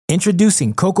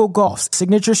Introducing Coco Gauff's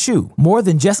signature shoe, more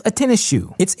than just a tennis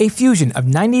shoe. It's a fusion of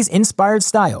 90s-inspired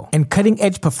style and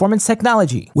cutting-edge performance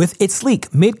technology. With its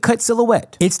sleek mid-cut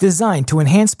silhouette, it's designed to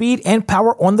enhance speed and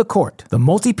power on the court. The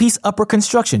multi-piece upper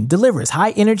construction delivers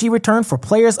high-energy return for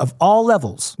players of all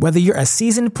levels. Whether you're a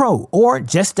seasoned pro or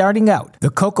just starting out, the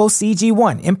Coco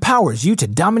CG1 empowers you to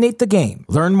dominate the game.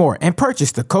 Learn more and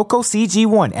purchase the Coco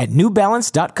CG1 at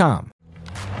NewBalance.com.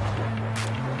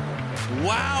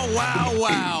 Wow, wow,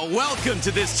 wow. Welcome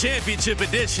to this championship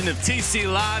edition of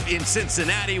TC Live in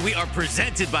Cincinnati. We are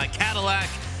presented by Cadillac.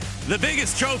 The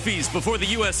biggest trophies before the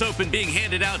U.S. Open being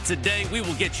handed out today. We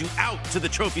will get you out to the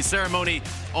trophy ceremony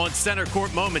on center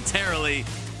court momentarily.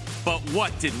 But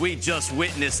what did we just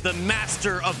witness? The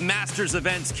master of masters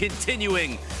events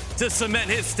continuing to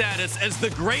cement his status as the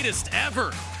greatest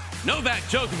ever. Novak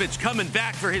Djokovic coming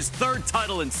back for his third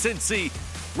title in Cincy.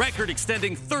 Record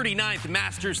extending 39th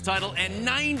Masters title and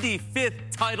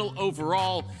 95th title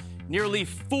overall. Nearly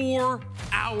 4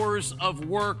 hours of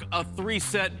work, a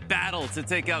 3-set battle to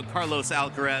take out Carlos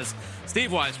Alcaraz.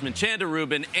 Steve Weissman, Chanda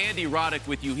Rubin, Andy Roddick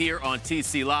with you here on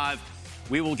TC Live.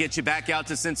 We will get you back out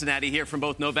to Cincinnati, hear from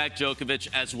both Novak Djokovic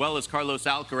as well as Carlos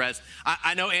Alcaraz.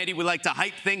 I know, Andy, we like to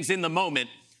hype things in the moment,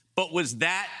 but was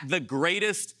that the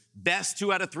greatest, best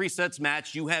 2 out of 3 sets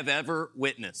match you have ever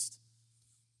witnessed?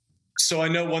 So I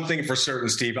know one thing for certain,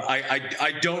 Steve.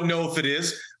 I don't know if it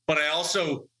is, but I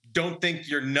also don't think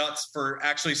you're nuts for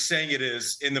actually saying it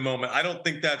is in the moment. I don't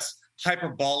think that's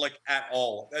hyperbolic at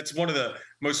all. That's one of the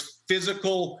most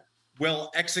physical,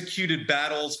 well-executed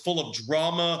battles, full of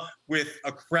drama, with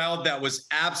a crowd that was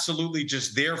absolutely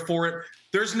just there for it.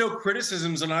 There's no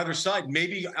criticisms on either side.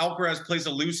 Maybe Alcaraz plays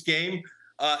a loose game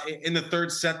in the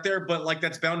third set there, but like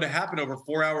that's bound to happen over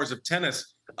 4 hours of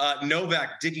tennis.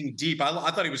 Novak digging deep. I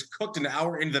thought he was cooked an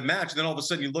hour into the match. And then all of a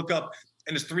sudden you look up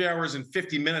and it's 3 hours and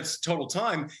 50 minutes total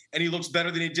time. And he looks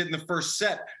better than he did in the first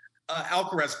set.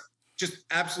 Alcaraz just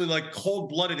absolutely like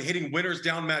cold-blooded, hitting winners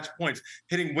down match points,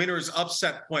 hitting winners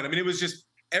upset point. I mean, it was just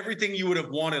everything you would have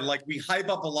wanted. Like, we hype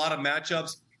up a lot of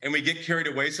matchups and we get carried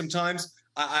away sometimes.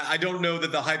 I don't know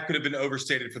that the hype could have been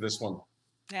overstated for this one.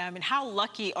 Yeah, I mean, how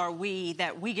lucky are we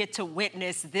that we get to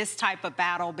witness this type of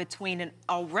battle between an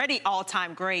already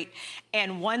all-time great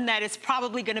and one that is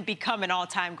probably going to become an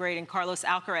all-time great in Carlos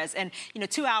Alcaraz. And,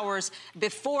 2 hours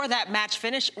before that match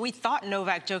finished, we thought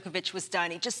Novak Djokovic was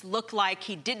done. He just looked like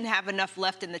he didn't have enough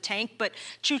left in the tank, but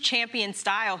true champion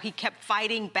style, he kept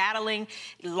fighting, battling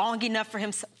long enough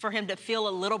for him to feel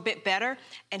a little bit better.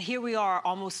 And here we are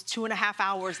almost 2.5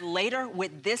 hours later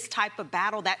with this type of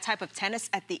battle, that type of tennis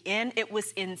at the end. It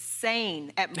was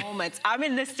insane at moments. I'm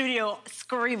in the studio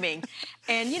screaming.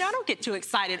 And, I don't get too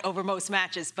excited over most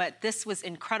matches, but this was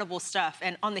incredible stuff.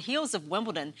 And on the heels of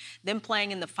Wimbledon, them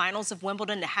playing in the finals of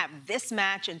Wimbledon, to have this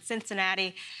match in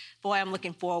Cincinnati, boy, I'm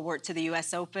looking forward to the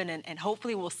U.S. Open, and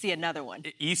hopefully we'll see another one.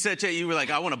 You said, Jay, you were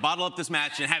like, I want to bottle up this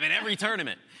match and have it every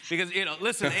tournament. Because,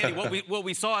 listen, Andy, what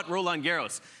we saw at Roland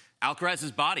Garros,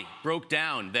 Alcaraz's body broke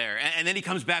down there. And then he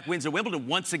comes back, wins at Wimbledon.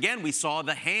 Once again, we saw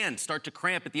the hand start to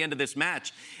cramp at the end of this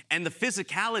match. And the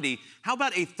physicality, how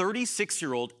about a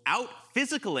 36-year-old out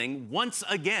physicaling once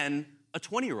again a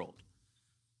 20-year-old?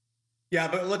 Yeah,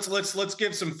 but let's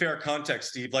give some fair context,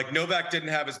 Steve. Like, Novak didn't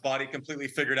have his body completely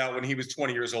figured out when he was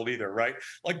 20 years old either, right?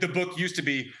 Like, the book used to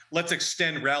be, let's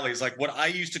extend rallies. Like, what I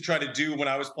used to try to do when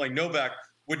I was playing Novak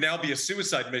would now be a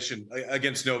suicide mission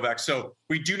against Novak. So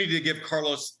we do need to give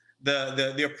Carlos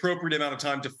the appropriate amount of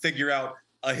time to figure out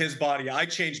his body. I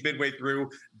changed midway through.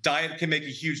 Diet can make a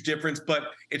huge difference, but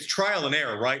it's trial and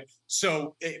error, right?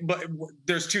 So, but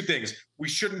there's two things. We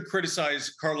shouldn't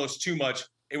criticize Carlos too much.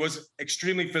 It was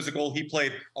extremely physical. He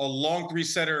played a long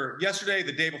 3-setter yesterday,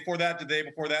 the day before that, the day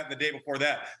before that, and the day before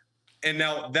that. And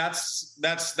now that's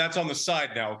on the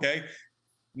side now, okay?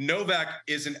 Novak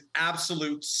is an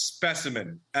absolute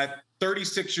specimen at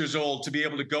 36 years old to be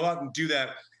able to go out and do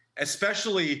that,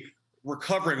 especially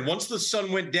recovering. Once the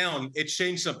sun went down, it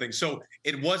changed something. So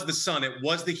it was the sun, it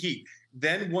was the heat.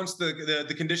 Then once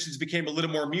the conditions became a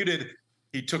little more muted,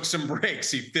 he took some breaks.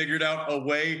 He figured out a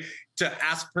way to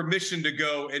ask permission to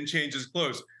go and change his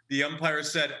clothes. The umpire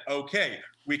said, okay,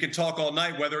 we can talk all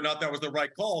night whether or not that was the right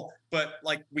call, but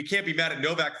we can't be mad at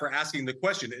Novak for asking the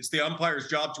question. It's the umpire's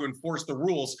job to enforce the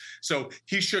rules. So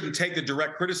he shouldn't take the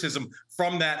direct criticism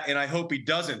from that, and I hope he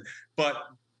doesn't. But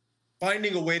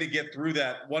finding a way to get through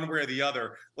that one way or the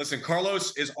other. Listen,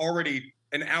 Carlos is already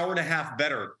an hour and a half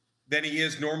better than he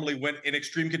is normally when in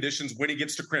extreme conditions when he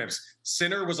gets to cramps.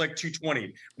 Sinner was like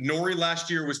 220. Norrie last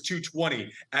year was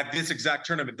 220 at this exact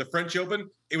tournament. The French Open,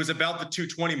 it was about the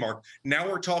 220 mark. Now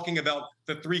we're talking about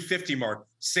the 350 mark.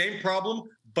 Same problem,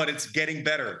 but it's getting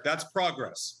better. That's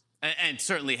progress. And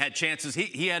certainly had chances.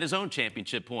 He had his own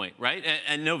championship point, right?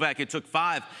 And Novak, it took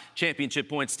 5 championship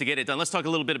points to get it done. Let's talk a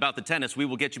little bit about the tennis. We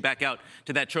will get you back out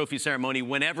to that trophy ceremony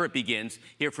whenever it begins.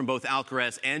 Hear from both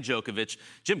Alcaraz and Djokovic.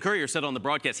 Jim Courier said on the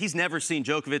broadcast he's never seen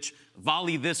Djokovic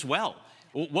volley this well.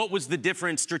 What was the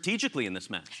difference strategically in this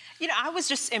match? You know, I was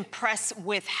just impressed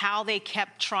with how they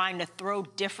kept trying to throw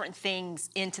different things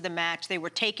into the match. They were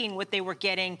taking what they were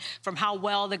getting from how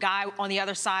well the guy on the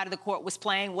other side of the court was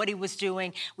playing, what he was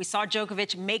doing. We saw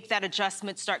Djokovic make that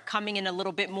adjustment, start coming in a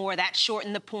little bit more. That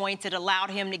shortened the points. It allowed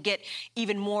him to get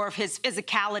even more of his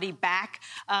physicality back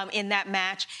in that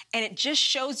match. And it just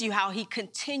shows you how he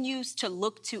continues to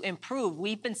look to improve.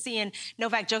 We've been seeing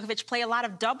Novak Djokovic play a lot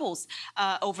of doubles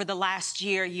over the last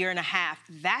year and a half.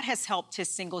 That has helped his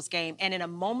singles game. And in a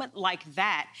moment like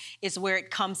that is where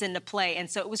it comes into play. And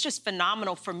so it was just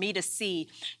phenomenal for me to see,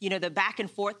 you know, the back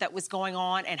and forth that was going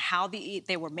on and how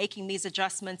they were making these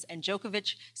adjustments. And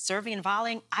Djokovic serving and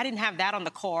volleying, I didn't have that on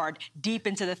the card deep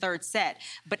into the third set.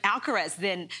 But Alcaraz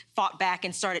then fought back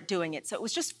and started doing it. So it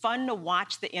was just fun to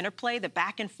watch the interplay, the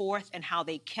back and forth, and how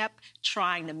they kept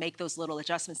trying to make those little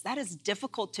adjustments. That is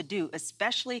difficult to do,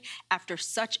 especially after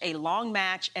such a long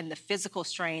match and the physical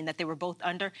strain that they were both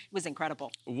under. It was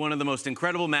incredible. One of the most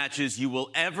incredible matches you will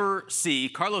ever see.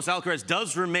 Carlos Alcaraz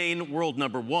does remain world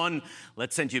number 1.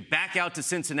 Let's send you back out to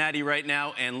Cincinnati right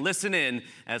now and listen in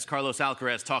as Carlos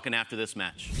Alcaraz talking after this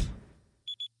match.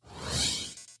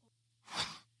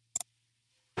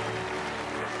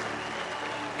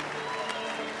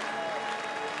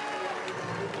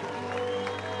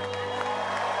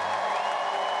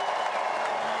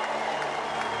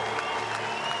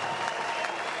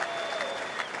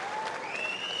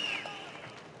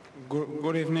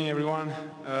 Good evening, everyone.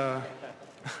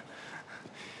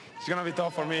 It's gonna be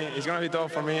tough for me. It's gonna be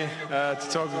tough for me to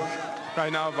talk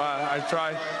right now, but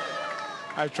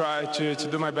I try to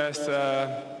do my best.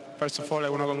 First of all, I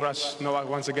want to congratulate Novak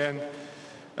once again.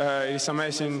 It's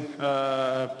amazing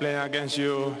playing against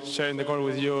you, sharing the court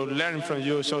with you, learning from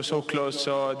you so close.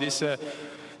 So this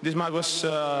match was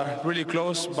really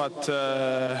close, but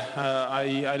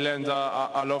I learned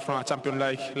a lot from a champion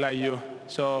like you.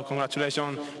 So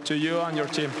congratulations to you and your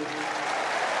team.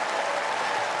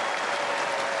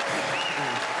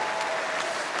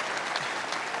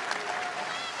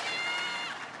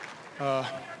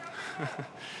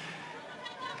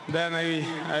 Then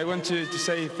I want to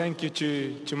say thank you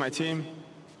to my team.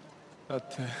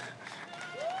 That,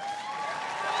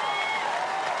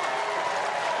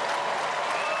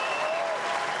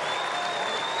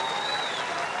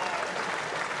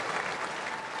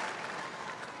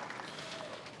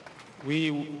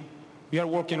 we are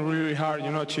working really hard,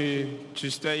 you know, to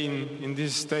stay in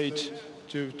this stage,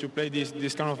 to play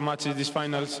this kind of matches, these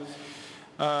finals.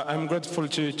 I'm grateful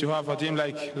to have a team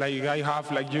like I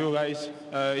have, like you guys.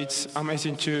 It's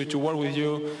amazing to work with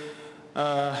you.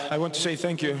 I want to say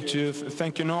thank you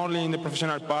not only in the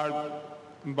professional part,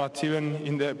 but even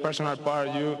in the personal part.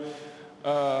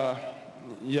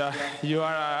 You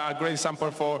are a great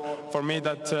example for me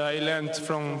that I learned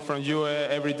from you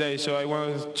every day. So I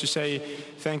want to say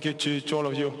thank you to all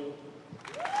of you.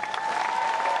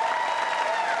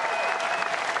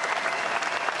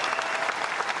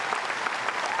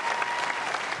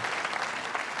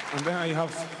 And then I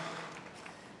have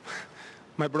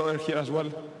my brother here as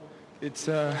well. It's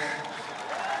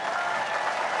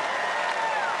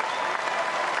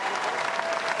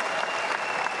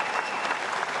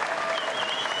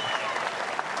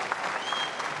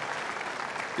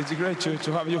it's great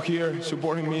to have you here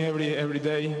supporting me every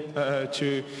day,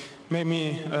 to make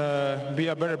me be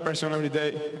a better person every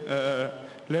day,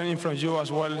 learning from you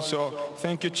as well. So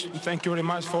thank you very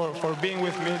much for being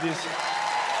with me in this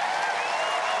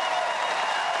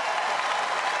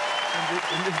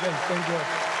day. Thank you.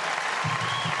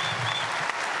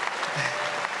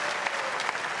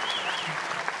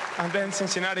 And then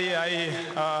Cincinnati,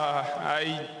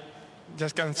 I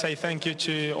just can say thank you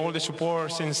to all the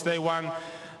support since day one.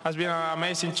 Has been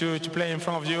amazing to play in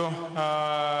front of you.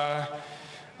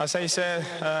 As I said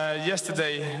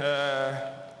yesterday,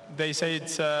 they said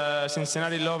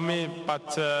Cincinnati love me,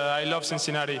 but I love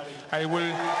Cincinnati. I'll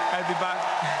be back.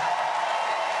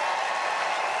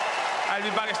 I'll be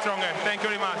back stronger. Thank you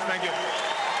very much. Thank you.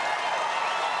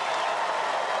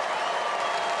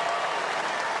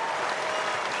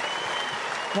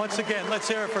 Once again, let's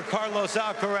hear it for Carlos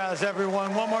Alcaraz,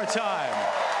 everyone, one more time.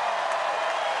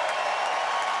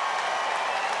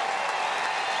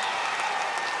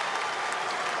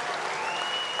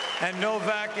 And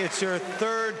Novak, it's your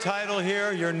 3rd title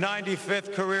here, your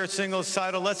 95th career singles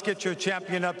title. Let's get your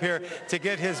champion up here to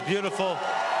get his beautiful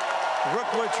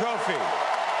Rookwood Trophy.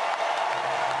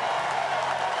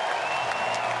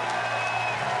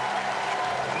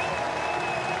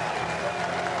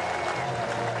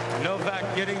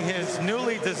 Novak getting his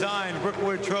newly designed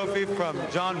Rookwood Trophy from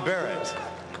John Barrett.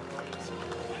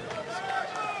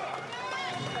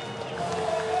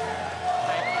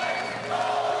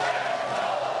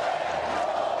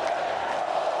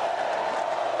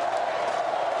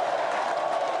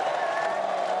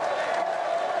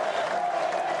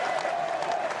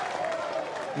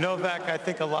 Novak, I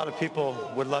think a lot of people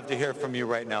would love to hear from you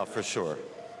right now, for sure.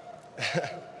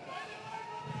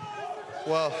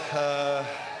 Well,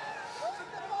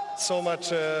 so much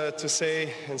to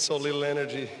say and so little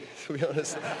energy, to be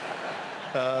honest.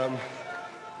 I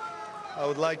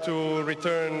would like to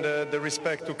return the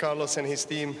respect to Carlos and his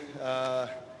team.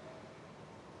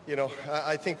 You know,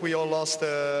 I think we all lost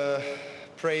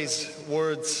praise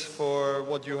words for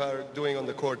what you are doing on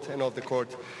the court and off the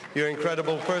court. You're an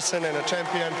incredible person and a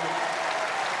champion.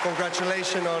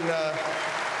 Congratulations on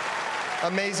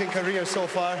amazing career so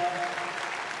far.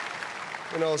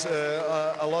 You know,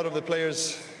 a lot of the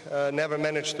players never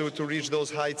managed to reach those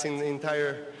heights in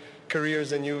entire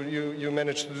careers, and you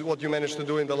managed to do what you managed to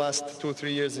do in the last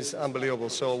 2-3 years is unbelievable.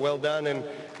 So well done, and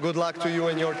good luck to you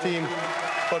and your team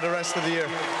for the rest of the year.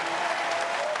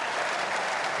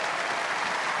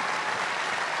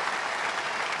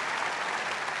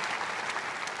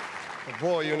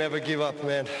 Boy, you never give up,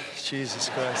 man. Jesus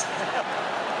Christ.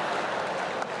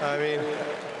 I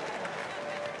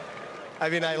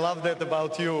mean, I love that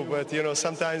about you, but, you know,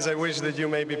 sometimes I wish that you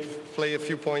maybe play a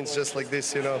few points just like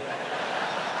this, you know.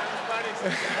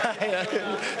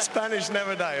 Spanish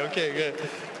never die. Okay, good.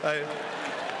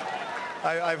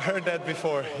 I've heard that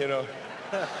before, you know.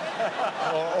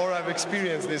 or I've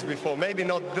experienced this before. Maybe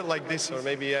not like this, or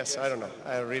maybe yes. I don't know.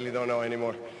 I really don't know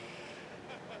anymore.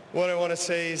 What I want to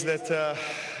say is that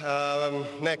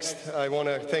next, I want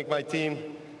to thank my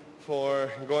team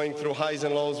for going through highs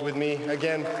and lows with me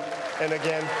again and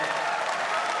again.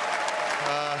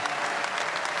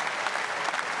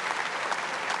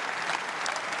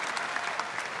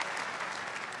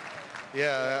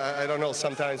 Yeah, I don't know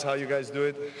sometimes how you guys do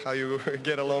it, how you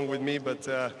get along with me, but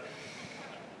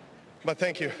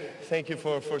thank you. Thank you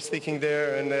for sticking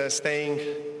there and staying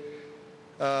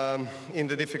in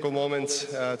the difficult moments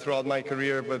throughout my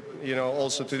career, but, you know,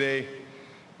 also today.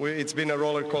 It's been a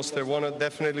roller coaster,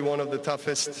 definitely one of the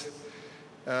toughest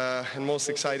and most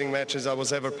exciting matches I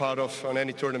was ever part of on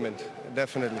any tournament,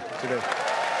 definitely today.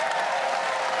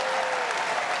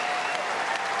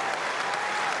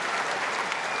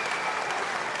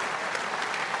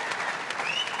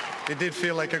 It did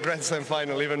feel like a Grand Slam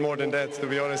final, even more than that, to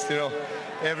be honest. You know,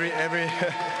 every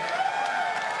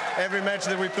match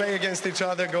that we play against each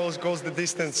other goes the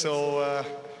distance. So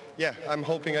yeah, I'm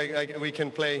hoping we can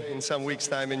play in some weeks'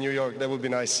 time in New York. That would be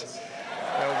nice.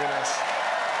 That would be nice.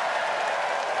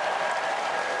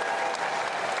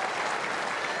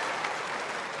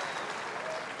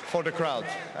 For the crowd.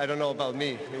 I don't know about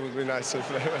me. It would be nice.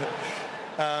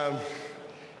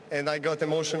 And I got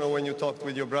emotional when you talked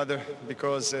with your brother,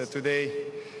 because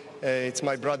today it's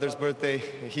my brother's birthday.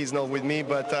 He's not with me,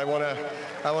 but I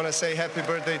wanna say happy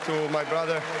birthday to my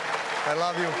brother. I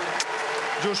love you.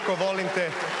 Duško, volim te,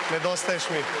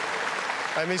 nedostaješ mi.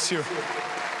 I miss you.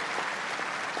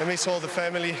 I miss all the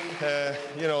family.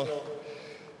 You know,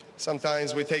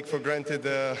 sometimes we take for granted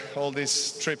all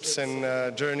these trips and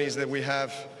journeys that we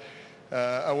have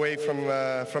away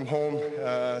from home.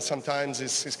 Sometimes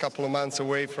it's a couple of months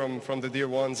away from the dear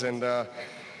ones. And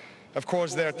of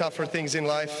course, there are tougher things in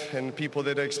life and people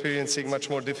that are experiencing much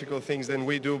more difficult things than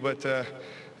we do. But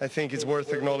I think it's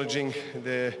worth acknowledging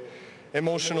the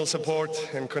emotional support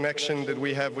and connection that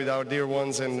we have with our dear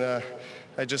ones, and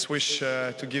I just wish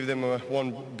to give them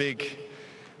one big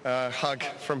hug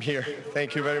from here.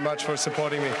 Thank you very much for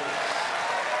supporting me.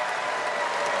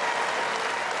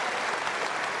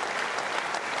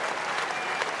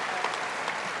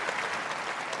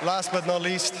 Last but not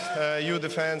least, you, the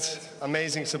fans,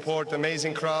 amazing support,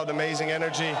 amazing crowd, amazing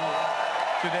energy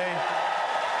today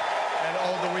and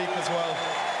all the week as well.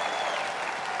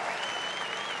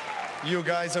 You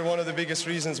guys are one of the biggest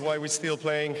reasons why we're still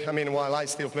playing. I mean, while I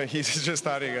still play, he's just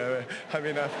starting. You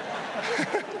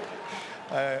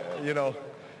know,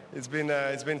 it's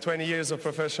been 20 years of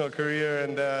professional career,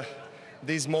 and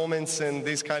these moments and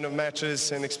these kind of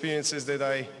matches and experiences that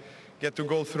I get to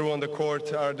go through on the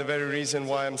court are the very reason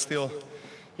why I'm still,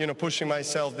 you know, pushing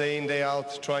myself day in, day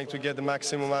out, trying to get the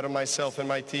maximum out of myself and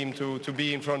my team to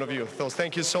be in front of you. So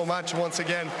thank you so much once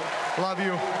again. Love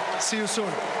you. See you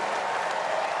soon.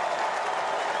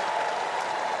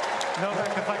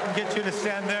 Novak, if I can get you to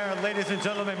stand there. Ladies and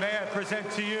gentlemen, may I present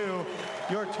to you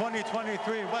your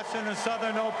 2023 Western and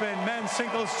Southern Open men's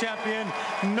singles champion,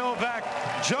 Novak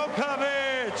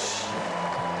Djokovic.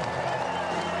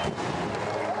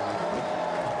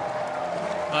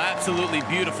 Absolutely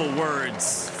beautiful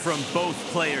words from both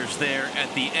players there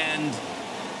at the end.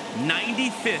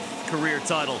 95th career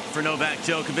title for Novak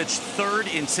Djokovic, third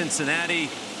in Cincinnati.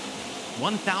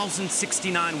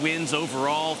 1,069 wins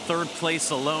overall, third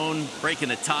place alone, breaking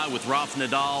a tie with Rafa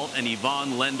Nadal and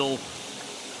Ivan Lendl.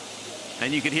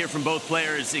 And you could hear from both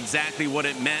players exactly what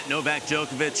it meant. Novak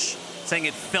Djokovic saying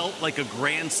it felt like a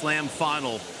Grand Slam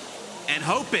final and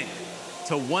hoping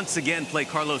to once again play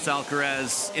Carlos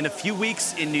Alcaraz in a few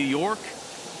weeks in New York.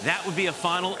 That would be a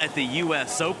final at the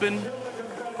U.S. Open.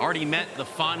 Already met the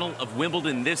final of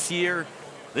Wimbledon this year.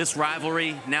 This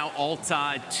rivalry now all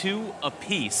tied 2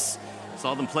 apiece.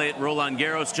 Saw them play at Roland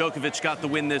Garros. Djokovic got the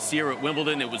win this year at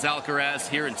Wimbledon. It was Alcaraz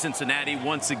here in Cincinnati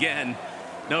once again.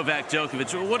 Novak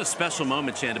Djokovic. What a special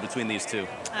moment, Chanda, between these two.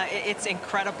 It's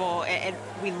incredible. And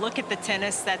we look at the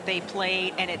tennis that they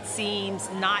played, and it seems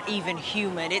not even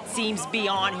human. It seems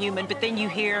beyond human. But then you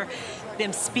hear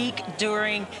them speak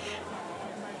during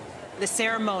the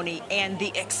ceremony and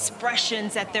the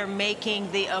expressions that they're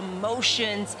making, the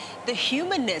emotions, the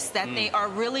humanness that they are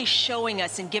really showing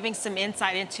us and giving some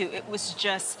insight into. It was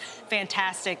just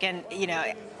fantastic. And, you know,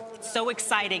 it's so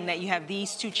exciting that you have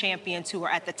these two champions who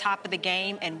are at the top of the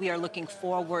game, and we are looking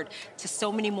forward to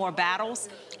so many more battles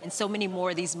and so many more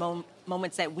of these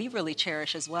moments that we really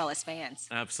cherish as well as fans.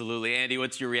 Absolutely. Andy,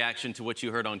 what's your reaction to what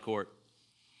you heard on court?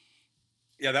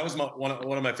 Yeah, that was one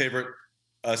of my favorite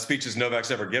speeches Novak's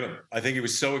ever given. I think he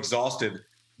was so exhausted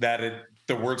that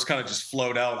the words kind of just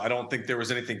flowed out. I don't think there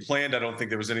was anything planned. I don't think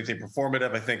there was anything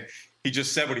performative. I think he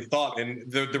just said what he thought.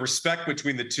 And the respect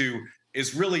between the two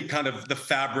is really kind of the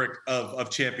fabric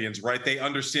of champions, right? They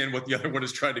understand what the other one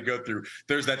is trying to go through.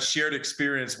 There's that shared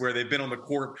experience where they've been on the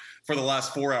court for the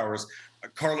last 4 hours.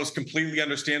 Carlos completely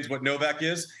understands what Novak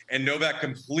is, and Novak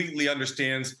completely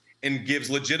understands and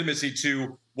gives legitimacy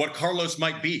to what Carlos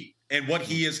might be and what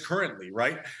he is currently,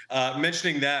 right?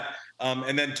 Mentioning that,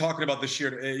 and then talking about the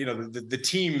shared, the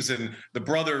teams and the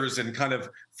brothers and kind of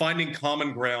finding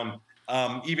common ground,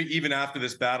 even after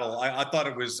this battle. I thought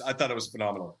it was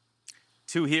phenomenal.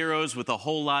 Two heroes with a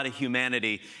whole lot of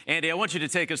humanity. Andy, I want you to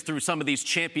take us through some of these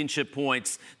championship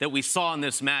points that we saw in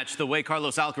this match, the way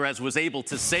Carlos Alcaraz was able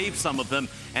to save some of them,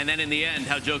 and then in the end,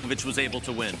 how Djokovic was able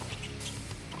to win.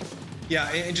 Yeah,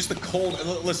 and just the cold,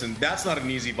 listen, that's not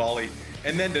an easy volley.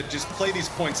 And then to just play these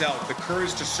points out, the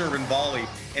courage to serve and volley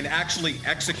and actually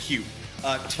execute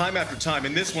time after time.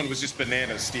 And this one was just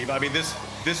bananas, Steve. I mean, this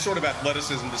sort of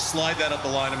athleticism to slide that up the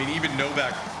line. I mean, even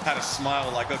Novak had a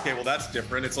smile like, okay, well, that's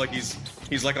different. It's like he's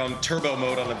like on turbo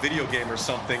mode on a video game or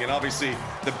something. And obviously,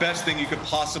 the best thing you could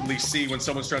possibly see when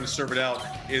someone's trying to serve it out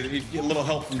is a little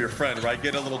help from your friend, right?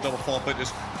 Get a little double fault, but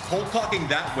just cold cocking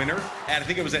that winner, and I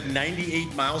think it was at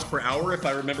 98 miles per hour, if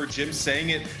I remember Jim saying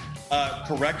it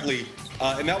correctly.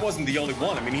 And that wasn't the only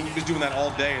one. I mean, he was doing that all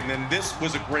day. And then this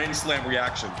was a Grand Slam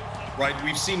reaction, right?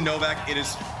 We've seen Novak. It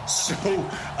is so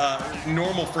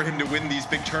normal for him to win these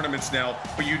big tournaments now,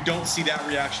 but you don't see that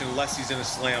reaction unless he's in a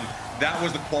slam. That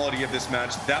was the quality of this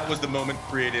match. That was the moment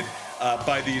created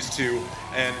by these two.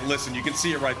 And listen, you can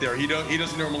see it right there. He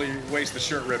doesn't normally waste the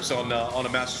shirt rips on a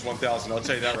Masters 1000. I'll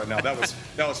tell you that right now. That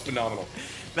was phenomenal.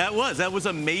 That was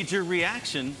a major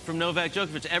reaction from Novak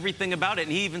Djokovic. Everything about it,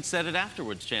 and he even said it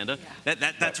afterwards, Chanda. Yeah.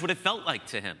 That's what it felt like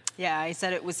to him. Yeah, he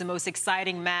said it was the most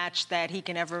exciting match that he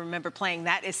can ever remember playing.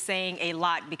 That is saying a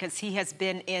lot because he has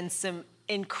been in some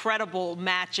incredible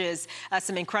matches,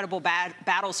 some incredible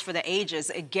battles for the ages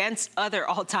against other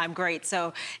all-time greats.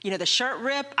 So, the shirt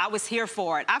rip, I was here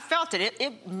for it. I felt it.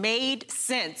 It made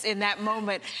sense in that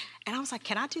moment. And I was like,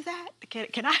 can I do that?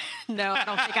 Can I? No, I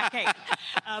don't think I can.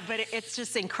 But it's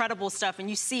just incredible stuff. And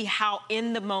you see how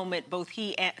in the moment both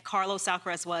he and Carlos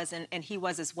Alcaraz was and he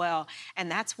was as well. And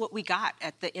that's what we got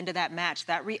at the end of that match.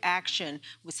 That reaction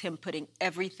was him putting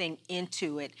everything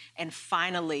into it and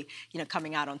finally,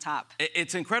 coming out on top.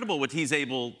 It's incredible what he's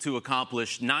able to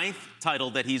accomplish. 9th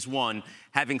title that he's won,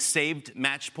 having saved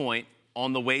match point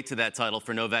on the way to that title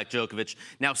for Novak Djokovic.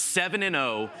 Now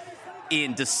 7-0.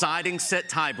 In deciding set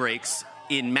tiebreaks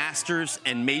in Masters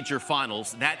and major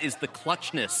finals. That is the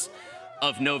clutchness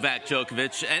of Novak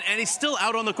Djokovic. And he's still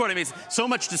out on the court. I mean, it's so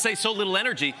much to say, so little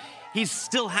energy. He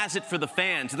still has it for the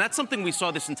fans. And that's something we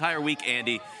saw this entire week,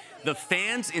 Andy. The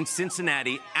fans in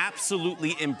Cincinnati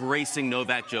absolutely embracing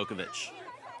Novak Djokovic.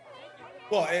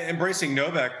 Well, embracing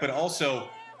Novak, but also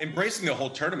embracing the whole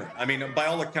tournament. I mean, by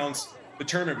all accounts, the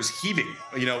tournament was heaving,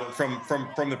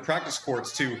 from the practice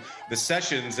courts to the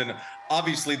sessions. And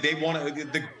obviously they want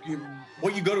to,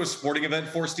 what you go to a sporting event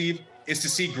for, Steve, is to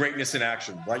see greatness in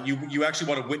action, right? You actually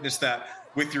want to witness that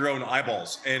with your own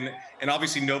eyeballs. And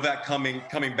obviously Novak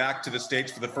coming back to the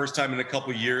States for the first time in a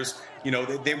couple of years,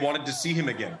 they wanted to see him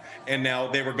again. And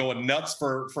now they were going nuts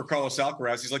for Carlos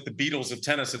Alcaraz. He's like the Beatles of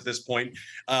tennis at this point.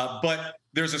 But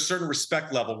there's a certain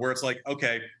respect level where it's like,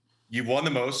 okay, you won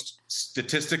the most.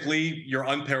 Statistically, you're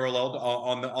unparalleled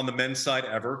on the men's side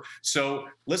ever. So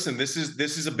listen, this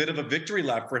is a bit of a victory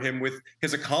lap for him with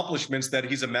his accomplishments that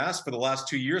he's amassed for the last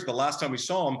 2 years. The last time we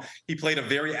saw him, he played a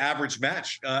very average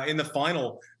match in the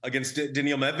final against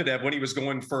Daniil Medvedev when he was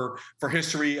going for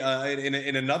history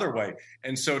in another way.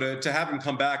 And so to have him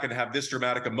come back and have this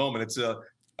dramatic a moment, it's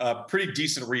a pretty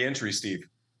decent re-entry, Steve.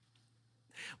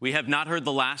 We have not heard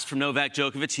the last from Novak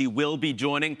Djokovic. He will be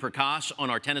joining Prakash on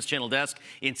our Tennis Channel desk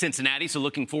in Cincinnati, so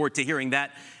looking forward to hearing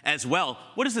that as well.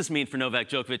 What does this mean for Novak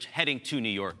Djokovic heading to New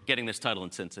York, getting this title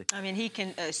in Cincy? I mean, he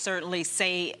can certainly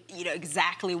say,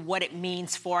 exactly what it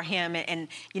means for him and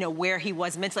where he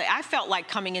was mentally. I felt like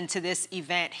coming into this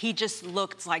event, he just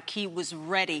looked like he was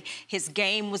ready. His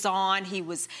game was on. He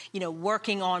was,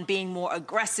 working on being more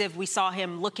aggressive. We saw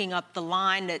him looking up the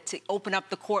line to open up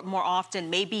the court more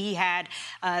often. Maybe he had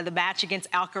the match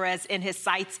against Alcaraz in his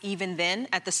sights even then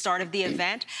at the start of the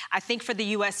event. I think for the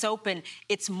U.S. Open,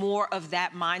 it's more of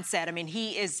that mindset. I mean,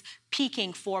 he is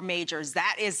peaking for majors.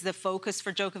 That is the focus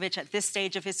for Djokovic at this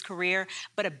stage of his career.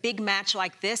 But a big match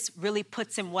like this really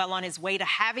puts him well on his way to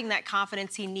having that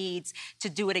confidence he needs to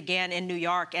do it again in New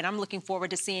York. And I'm looking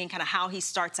forward to seeing kind of how he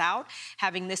starts out,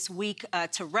 having this week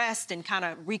to rest and kind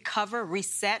of recover,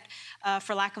 reset,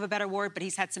 for lack of a better word. But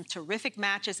he's had some terrific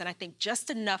matches, and I think just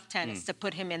enough tennis to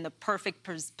put him in the perfect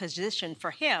position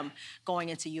for him going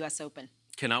into U.S. Open.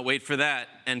 Cannot wait for that,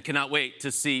 and cannot wait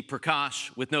to see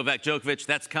Prakash with Novak Djokovic.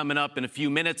 That's coming up in a few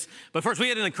minutes. But first, we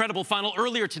had an incredible final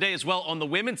earlier today as well on the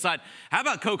women's side. How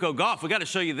about Coco Gauff? We got to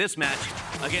show you this match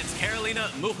against Karolina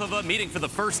Muchova, meeting for the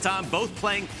first time, both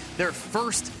playing their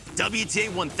first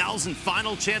WTA 1000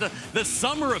 final. Chanda, the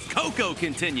summer of Coco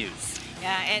continues.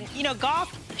 Yeah, and,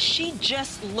 Gauff, she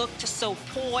just looked so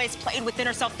poised, played within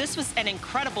herself. This was an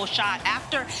incredible shot.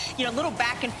 After, a little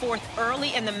back and forth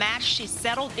early in the match, she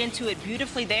settled into it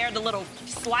beautifully there. The little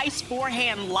slice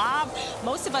forehand lob.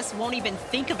 Most of us won't even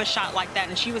think of a shot like that,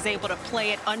 and she was able to play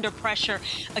it under pressure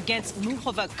against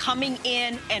Muchova, coming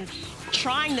in and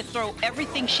trying to throw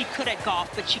everything she could at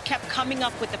Gauff, but she kept coming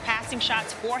up with the passing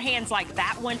shots, forehands like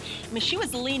that one. I mean, she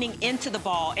was leaning into the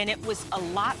ball, and it was a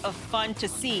lot of fun to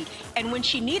see. And when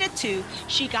she needed to,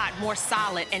 she got more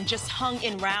solid and just hung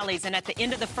in rallies. And at the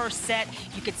end of the first set,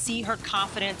 you could see her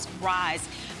confidence rise.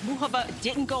 Muchova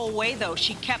didn't go away, though.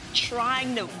 She kept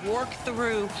trying to work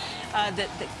through the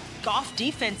Gauff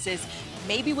defenses.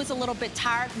 Maybe was a little bit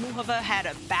tired. Muchova had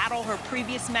a battle her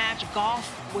previous match. Gauff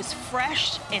was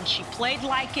fresh, and she played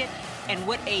like it. And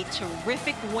what a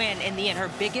terrific win in the end,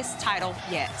 her biggest title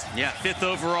yet. Yeah, 5th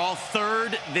overall,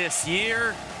 3rd this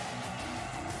year.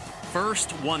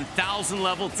 First 1,000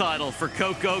 level title for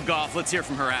Coco Gauff. Let's hear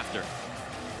from her after.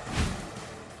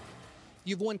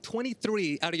 You've won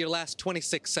 23 out of your last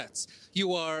 26 sets.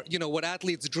 You are, what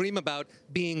athletes dream about,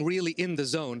 being really in the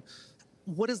zone.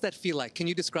 What does that feel like? Can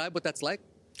you describe what that's like?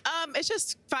 It's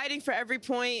just fighting for every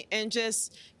point and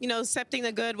just, accepting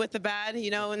the good with the bad.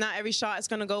 Not every shot is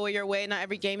going to go your way. Not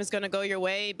every game is going to go your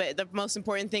way. But the most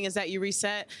important thing is that you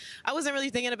reset. I wasn't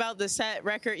really thinking about the set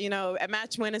record. A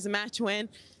match win is a match win.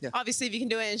 Yeah. Obviously, if you can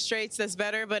do it in straights, that's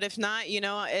better. But if not,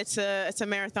 it's a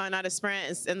marathon, not a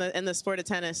sprint. It's in the sport of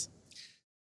tennis.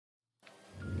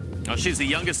 Oh, she's the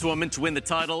youngest woman to win the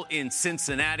title in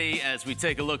Cincinnati. As we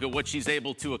take a look at what she's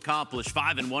able to accomplish,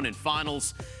 5-1 in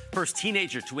finals. First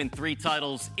teenager to win 3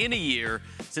 titles in a year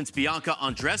since Bianca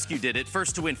Andreescu did it.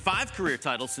 First to win 5 career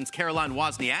titles since Caroline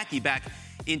Wozniacki back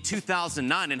in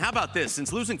 2009. And how about this?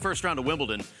 Since losing first round of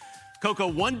Wimbledon, Coco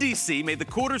won D.C., made the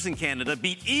quarters in Canada,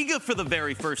 beat Iga for the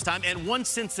very first time, and won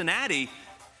Cincinnati.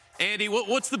 Andy,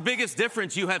 what's the biggest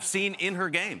difference you have seen in her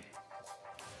game?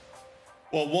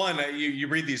 Well, one, you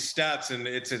read these stats, and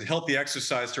it's a healthy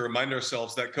exercise to remind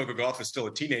ourselves that Coco Gauff is still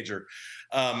a teenager.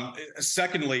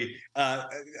 Secondly,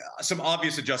 some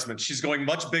obvious adjustments. She's going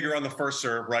much bigger on the first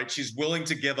serve, right? She's willing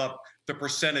to give up the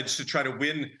percentage to try to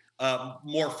win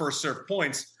more first serve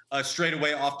points straight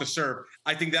away off the serve.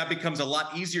 I think that becomes a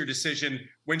lot easier decision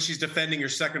when she's defending your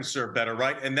second serve better,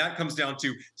 right? And that comes down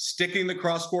to sticking the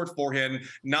cross-court forehand,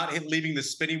 not leaving the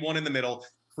spinny one in the middle,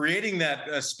 creating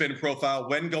that spin profile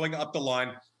when going up the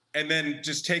line, and then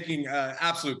just taking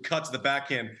absolute cuts to the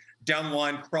backhand. down the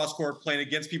line, cross court, playing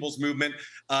against people's movement,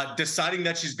 deciding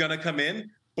that she's going to come in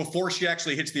before she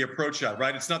actually hits the approach shot,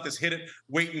 right? It's not this hit it,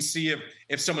 wait and see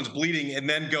if someone's bleeding and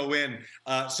then go in.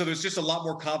 So there's just a lot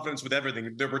more confidence with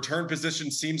everything. The return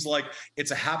position seems like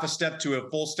it's a half a step to a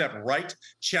full step right,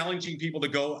 challenging people to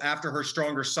go after her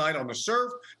stronger side on the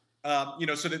serve.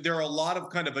 So that there are a lot of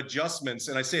kind of adjustments,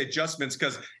 and I say adjustments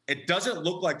because it doesn't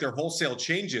look like they're wholesale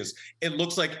changes. It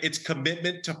looks like it's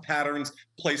commitment to patterns,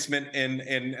 placement,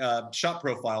 and shot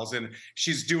profiles, and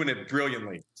she's doing it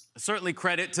brilliantly. Certainly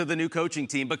credit to the new coaching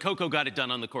team, but Coco got it done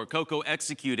on the court. Coco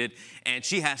executed, and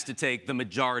she has to take the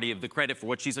majority of the credit for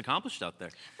what she's accomplished out there.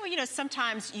 Well,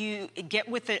 sometimes you get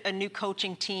with a new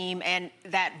coaching team and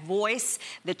that voice,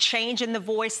 the change in the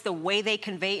voice, the way they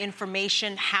convey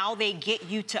information, how they get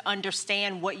you to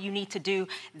understand what you need to do,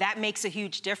 that makes a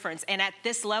huge difference. And at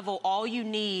this level, all you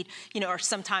need, are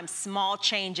sometimes small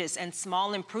changes and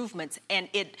small improvements. And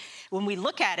when we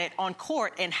look at it on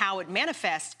court and how it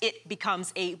manifests, it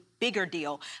becomes a bigger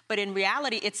deal. But in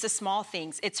reality, it's the small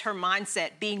things. It's her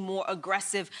mindset, being more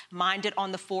aggressive-minded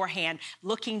on the forehand,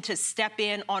 looking to step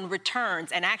in on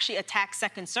returns and actually attack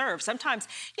second serve. Sometimes,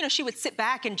 she would sit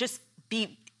back and just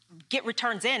get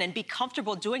returns in and be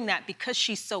comfortable doing that because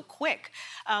she's so quick.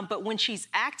 But when she's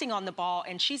acting on the ball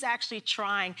and she's actually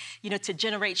trying, to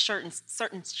generate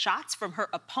certain shots from her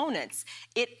opponents,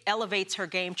 it elevates her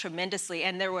game tremendously.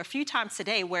 And there were a few times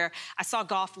today where I saw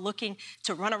Gauff looking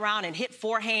to run around and hit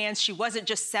forehands. She wasn't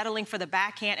just settling for the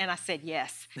backhand. And I said,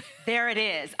 yes, there it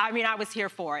is. I mean, I was here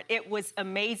for it. It was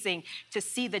amazing to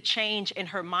see the change in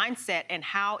her mindset and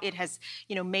how it has,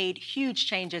 made huge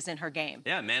changes in her game.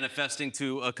 Yeah, manifesting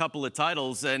to a couple of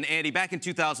titles. And Andy, back in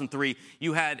 2003,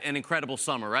 you had an incredible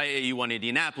summer, right? You won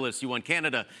Indianapolis, you won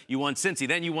Canada, you won Cincy,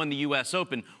 then you won the U.S.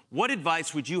 Open. What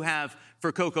advice would you have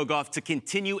for Coco Gauff to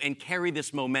continue and carry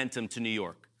this momentum to New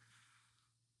York?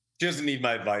 She doesn't need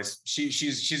my advice.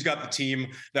 She's got the team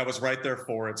that was right there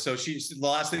for it. So the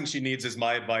last thing she needs is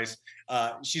my advice.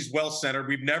 She's well-centered.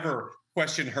 We've never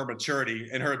questioned her maturity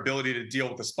and her ability to deal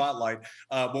with the spotlight.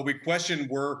 What we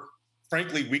questioned were,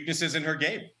 frankly, weaknesses in her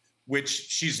game, which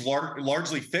she's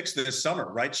largely fixed this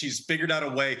summer, right? She's figured out a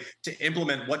way to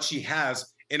implement what she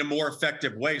has in a more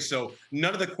effective way. So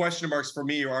none of the question marks for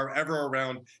me are ever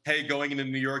around, hey, going into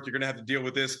New York, you're going to have to deal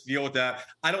with this, deal with that.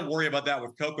 I don't worry about that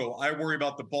with Coco. I worry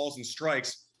about the balls and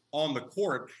strikes on the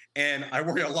court, and I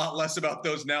worry a lot less about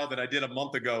those now than I did a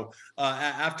month ago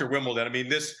after Wimbledon. I mean,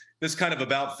 this kind of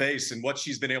about face and what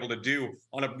she's been able to do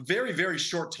on a very, very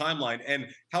short timeline, and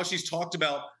how she's talked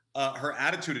about her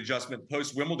attitude adjustment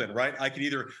post-Wimbledon, right? I can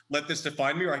either let this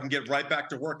define me or I can get right back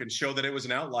to work and show that it was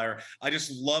an outlier. I just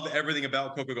love everything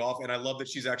about Coco Gauff, and I love that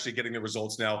she's actually getting the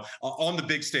results now on the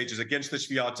big stages, against the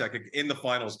Swiatek, in the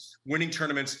finals, winning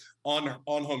tournaments on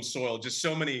home soil. Just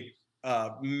so many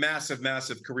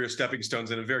massive career stepping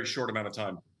stones in a very short amount of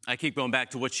time. I keep going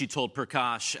back to what she told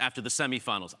Prakash after the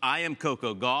semifinals. I am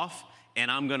Coco Gauff, and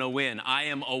I'm going to win. I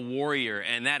am a warrior,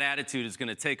 and that attitude is going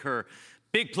to take her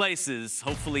big places,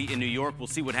 hopefully in New York. We'll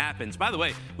see what happens. By the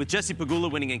way, with Jessie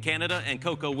Pegula winning in Canada and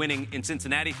Coco winning in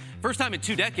Cincinnati, first time in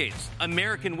 2 decades,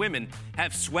 American women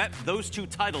have swept those 2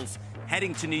 titles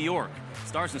heading to New York.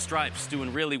 Stars and Stripes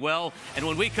doing really well. And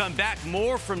when we come back,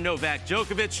 more from Novak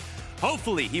Djokovic.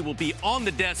 Hopefully he will be on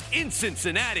the desk in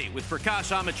Cincinnati with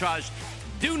Prakash Amritraj.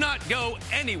 Do not go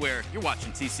anywhere. You're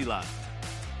watching TC Live.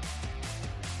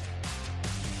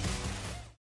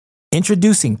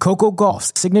 Introducing Coco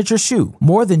Gauff's signature shoe,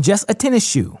 more than just a tennis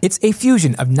shoe. It's a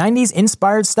fusion of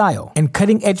 90s-inspired style and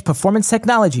cutting-edge performance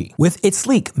technology. With its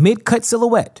sleek mid-cut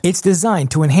silhouette, it's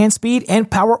designed to enhance speed and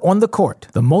power on the court.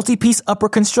 The multi-piece upper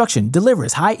construction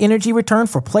delivers high-energy return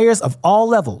for players of all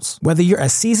levels. Whether you're a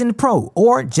seasoned pro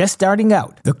or just starting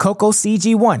out, the Coco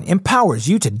CG1 empowers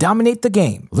you to dominate the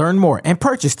game. Learn more and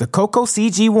purchase the Coco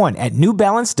CG1 at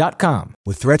NewBalance.com.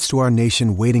 With threats to our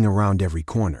nation waiting around every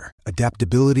corner,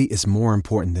 adaptability is more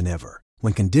important than ever.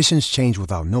 When conditions change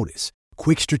without notice,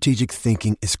 quick strategic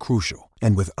thinking is crucial.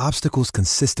 And with obstacles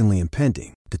consistently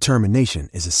impending, determination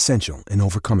is essential in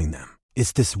overcoming them.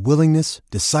 It's this willingness,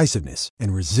 decisiveness,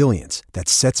 and resilience that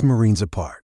sets Marines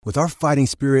apart. With our fighting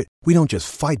spirit, we don't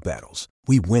just fight battles,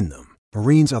 we win them.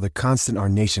 Marines are the constant our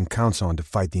nation counts on to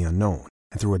fight the unknown.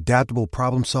 And through adaptable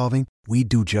problem solving, we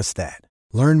do just that.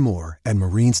 Learn more at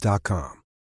Marines.com.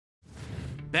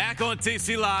 Back on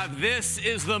TC Live, this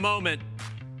is the moment.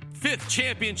 5th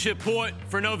championship point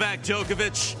for Novak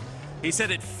Djokovic. He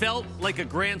said it felt like a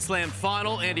Grand Slam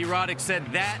final. Andy Roddick said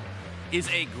that is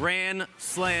a Grand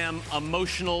Slam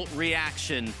emotional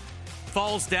reaction.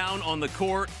 Falls down on the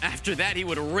court. After that, he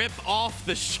would rip off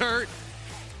the shirt.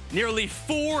 Nearly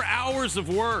 4 hours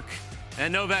of work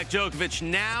And Novak Djokovic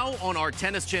now on our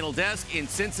Tennis Channel desk in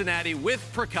Cincinnati with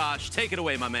Prakash. Take it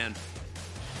away, my man.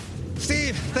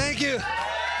 Steve, thank you.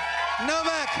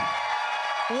 Novak,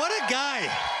 what a guy.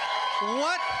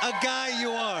 What a guy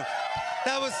you are.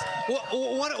 That was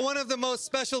one of the most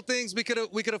special things we could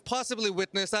have possibly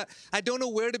witnessed. I don't know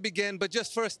where to begin, but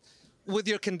just first with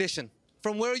your condition.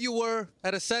 From where you were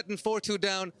at a set and 4-2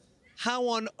 down, how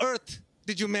on earth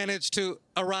did you manage to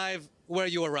arrive where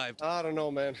you arrived? I don't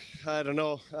know, man. I don't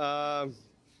know.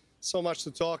 So much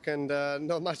to talk and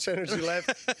not much energy left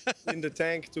in the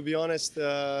tank, to be honest.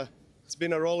 It's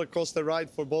been a roller coaster ride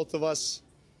for both of us.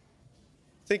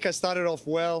 I think I started off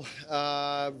well.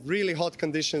 Really hot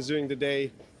conditions during the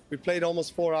day. We played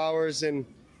almost 4 hours, and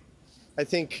I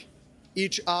think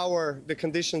each hour the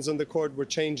conditions on the court were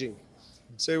changing.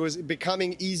 So it was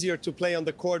becoming easier to play on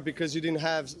the court because you didn't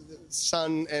have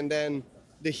sun and then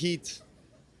the heat,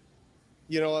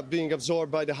 being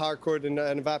absorbed by the hard court and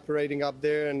evaporating up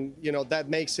there. And, that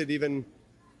makes it even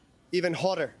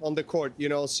hotter on the court,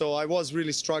 So I was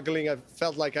really struggling. I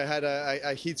felt like I had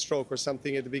a heat stroke or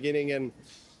something at the beginning. And,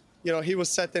 he was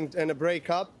set in a break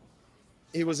up.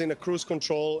 He was in a cruise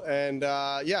control. And,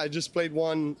 I just played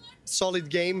one solid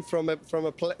game from a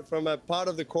part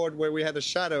of the court where we had a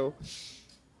shadow.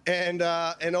 And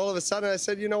all of a sudden I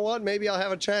said, you know what, maybe I'll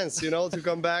have a chance, to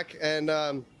come back. And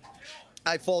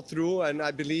I fought through and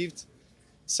I believed,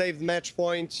 saved match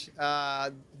point.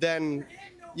 Then,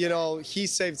 he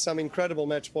saved some incredible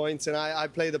match points, and I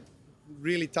played a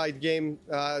really tight game,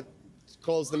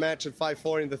 closed the match at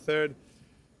 5-4 in the third.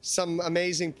 Some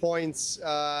amazing points,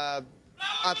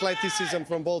 athleticism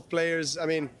from both players. I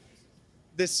mean,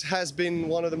 this has been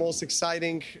one of the most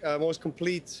exciting, most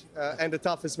complete, and the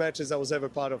toughest matches I was ever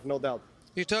part of, no doubt.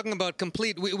 You're talking about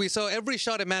complete. We saw every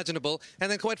shot imaginable, and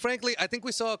then quite frankly, I think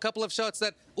we saw a couple of shots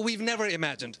that we've never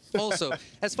imagined also.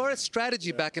 As far as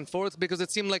strategy back and forth, because it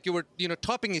seemed like you were,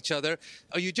 topping each other,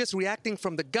 are you just reacting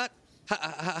from the gut?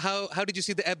 How did you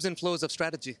see the ebbs and flows of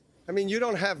strategy? I mean, you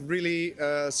don't have really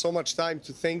so much time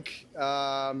to think.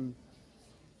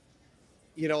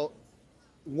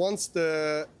 Once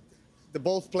the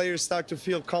both players start to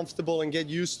feel comfortable and get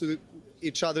used to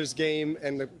each other's game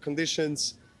and the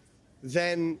conditions,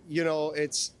 then,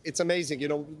 it's amazing.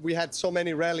 We had so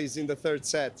many rallies in the third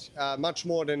set, much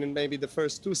more than in maybe the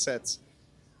first two sets,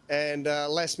 and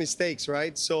less mistakes,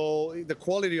 right? So the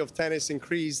quality of tennis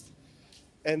increased.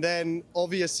 And then,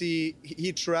 obviously,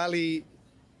 each rally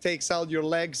takes out your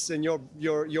legs and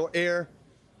your air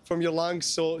from your lungs.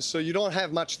 So you don't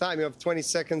have much time. You have 20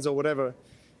 seconds or whatever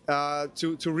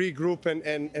to regroup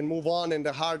and move on. And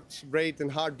the heart rate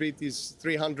and heartbeat is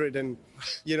 300. And,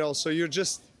 so you're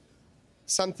just...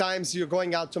 Sometimes you're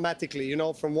going automatically,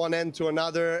 from one end to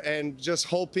another, and just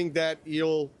hoping that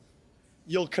you'll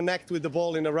connect with the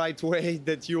ball in the right way,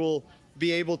 that you'll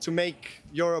be able to make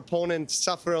your opponent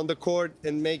suffer on the court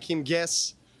and make him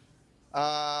guess.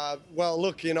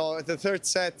 Look, at the third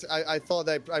set, I thought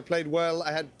I played well.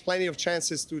 I had plenty of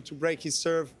chances to break his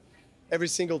serve every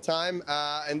single time.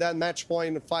 And that match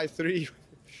point of 5-3,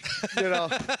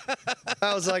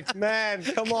 I was like, man,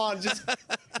 come on, just...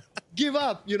 give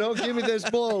up, give me this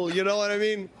ball, you know what I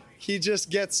mean? He just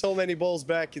gets so many balls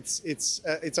back.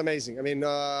 It's amazing. I mean,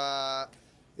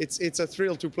 it's a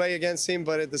thrill to play against him,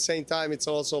 but at the same time, it's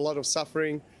also a lot of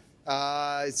suffering.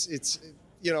 It's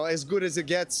as good as it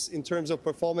gets in terms of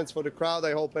performance for the crowd.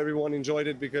 I hope everyone enjoyed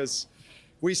it, because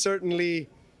we certainly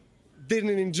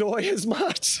didn't enjoy as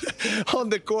much on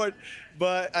the court.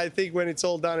 But I think when it's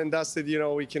all done and dusted,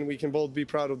 we can both be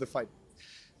proud of the fight.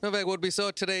 Novak, what we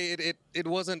saw today, it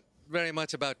wasn't very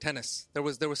much about tennis. There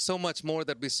was so much more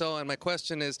that we saw. And my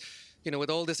question is, with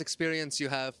all this experience you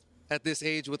have at this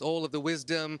age, with all of the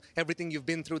wisdom, everything you've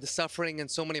been through, the suffering and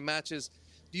so many matches,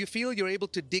 do you feel you're able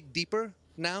to dig deeper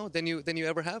now than you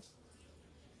ever have?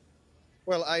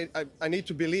 Well, I need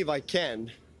to believe I can,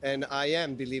 and I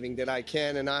am believing that I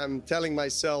can, and I'm telling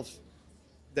myself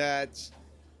that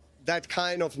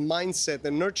kind of mindset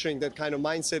and nurturing that kind of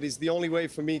mindset is the only way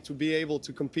for me to be able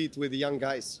to compete with the young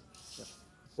guys.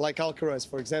 Like Alcaraz,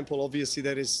 for example, obviously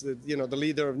that is the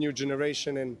leader of new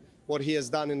generation, and what he has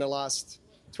done in the last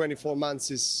 24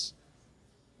 months is,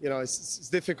 it's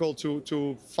difficult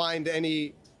to find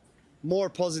any more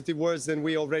positive words than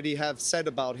we already have said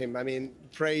about him. I mean,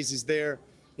 praise is there.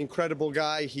 Incredible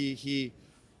guy. He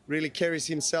really carries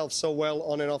himself so well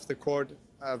on and off the court.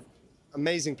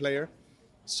 Amazing player.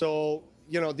 So,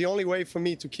 the only way for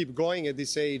me to keep going at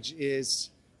this age is,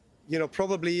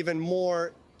 probably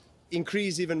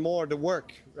increase even more the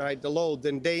work, right? The load,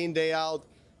 and day in, day out,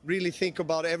 really think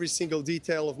about every single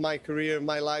detail of my career,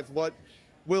 my life, what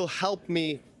will help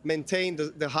me maintain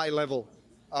the high level.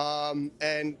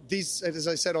 And these, as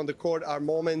I said on the court, are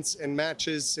moments and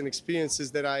matches and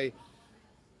experiences that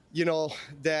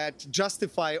that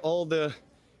justify all the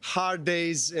hard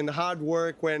days and hard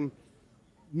work when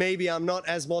maybe I'm not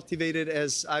as motivated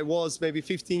as I was maybe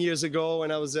 15 years ago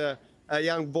when I was a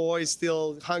young boy,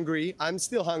 still hungry. I'm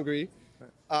still hungry.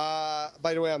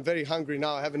 By the way, I'm very hungry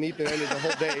now. I haven't eaten any the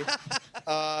whole day.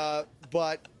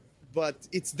 But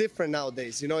it's different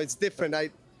nowadays. It's different.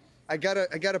 I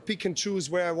gotta pick and choose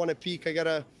where I want to peak. I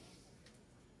gotta,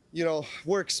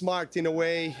 work smart in a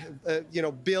way.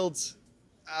 Build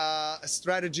a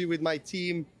strategy with my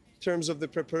team in terms of the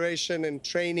preparation and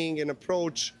training and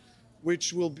approach,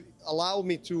 which will allow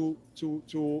me to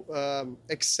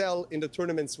excel in the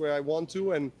tournaments where I want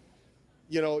to. And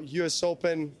U.S.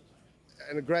 Open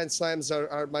and the Grand Slams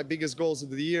are my biggest goals of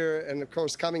the year. And of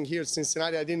course, coming here to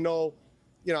Cincinnati, I didn't know.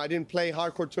 I didn't play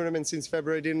hardcore tournaments since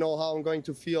February. Didn't know how I'm going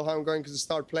to feel, how I'm going to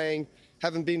start playing.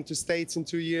 Haven't been to States in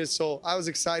 2 years, so I was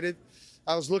excited.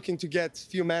 I was looking to get a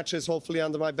few matches, hopefully,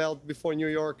 under my belt before New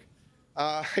York.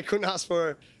 I couldn't ask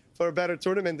for a better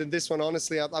tournament than this one,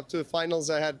 honestly. Up to the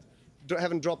finals, I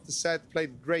haven't dropped the set,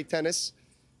 played great tennis.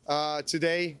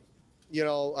 Today,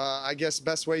 I guess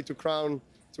best way to crown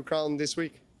this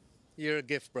week. You're a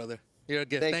gift, brother. You're a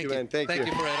gift. Thank you, man. Thank you. Thank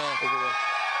you for it all.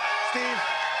 Steve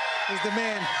is the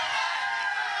man.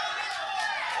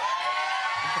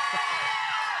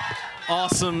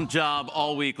 Awesome job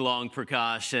all week long,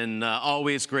 Prakash, and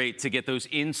always great to get those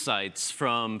insights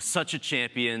from such a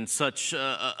champion, such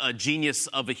a genius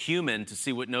of a human, to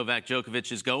see what Novak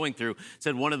Djokovic is going through.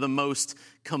 Said one of the most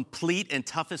complete and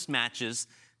toughest matches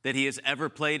that he has ever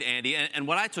played, Andy. And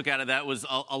what I took out of that was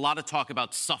a lot of talk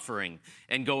about suffering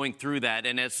and going through that.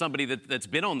 And as somebody that's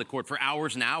been on the court for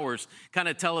hours and hours, kind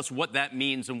of tell us what that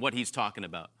means and what he's talking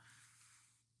about.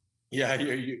 Yeah,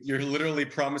 you're literally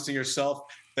promising yourself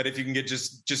that if you can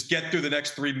just get through the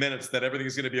next 3 minutes, that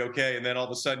everything's going to be okay, and then all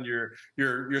of a sudden you're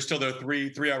still there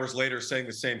three hours later saying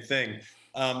the same thing.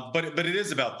 But it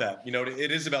is about that.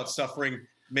 It is about suffering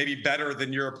maybe better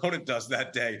than your opponent does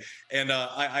that day. And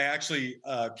I actually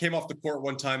came off the court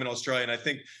one time in Australia, and I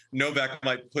think Novak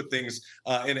might put things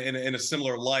in a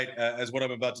similar light as what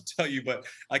I'm about to tell you. But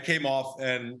I came off,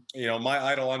 and my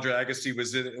idol Andre Agassi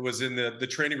was in the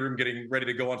training room getting ready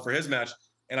to go on for his match.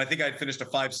 And I think I'd finished a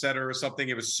 5-setter or something.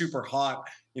 It was super hot.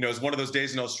 It was one of those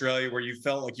days in Australia where you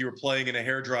felt like you were playing in a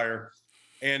hairdryer.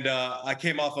 And I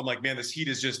came off, I'm like, man, this heat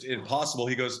is just impossible.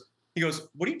 He goes,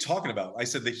 what are you talking about? I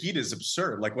said, the heat is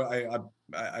absurd. Like,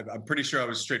 I'm pretty sure I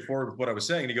was straightforward with what I was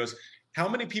saying. And he goes, how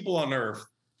many people on earth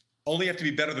only have to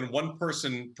be better than one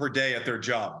person per day at their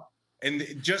job? And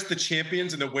just the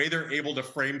champions and the way they're able to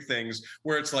frame things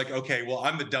where it's like, okay, well,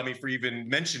 I'm the dummy for even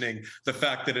mentioning the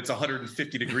fact that it's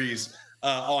 150 degrees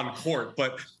on court.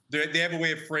 But they have a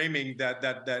way of framing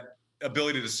that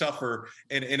ability to suffer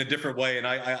in a different way. And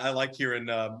I like hearing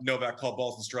Novak call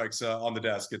balls and strikes on the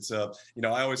desk. It's, I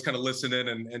always kind of listen in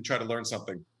and try to learn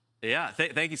something. Yeah,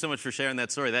 thank you so much for sharing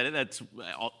that story. That's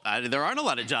there aren't a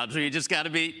lot of jobs where you just got to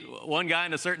be one guy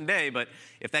on a certain day. But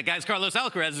if that guy's Carlos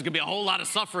Alcaraz, there's going to be a whole lot of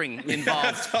suffering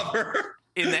involved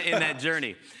in that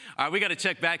journey. All right, we got to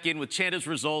check back in with Chanda's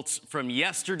results from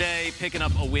yesterday, picking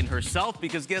up a win herself,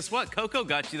 because guess what? Coco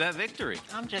got you that victory.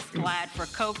 I'm just glad for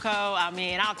Coco. I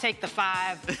mean, I'll take the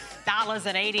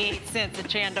 $5.88 of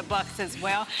Chanda bucks as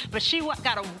well. But she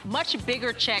got a much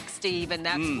bigger check, Steve, and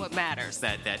that's what matters.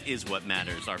 That is what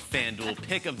matters. Our FanDuel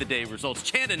pick of the day results.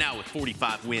 Chanda now with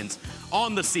 45 wins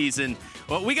on the season.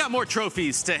 Well, we got more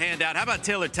trophies to hand out. How about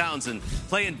Taylor Townsend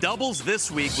playing doubles this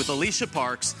week with Alicia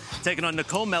Parks, taking on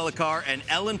Nicole Melikar and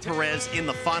Ellen Perez in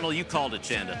the final? You called it,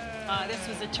 Chanda. This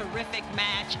was a terrific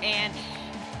match, and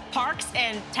Parks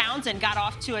and Townsend got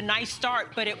off to a nice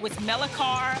start, but it was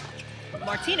Melikar,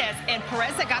 Martinez, and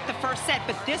Perez that got the first set,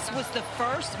 but this was the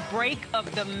first break of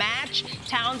the match.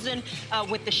 Townsend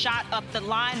with the shot up the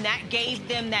line, that gave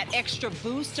them that extra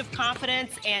boost of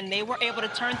confidence, and they were able to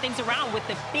turn things around with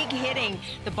the big hitting,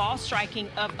 the ball striking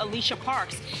of Alicia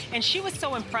Parks. And she was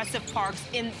so impressive, Parks,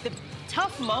 in the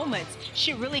tough moments.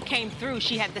 She really came through.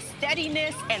 She had the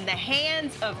steadiness and the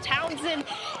hands of Townsend,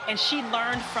 and she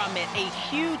learned from it. A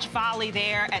huge volley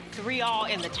there at 3-all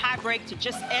in the tiebreak to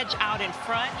just edge out in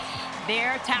front.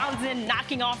 there. Townsend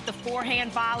knocking off the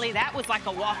forehand volley. That was like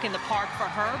a walk in the park for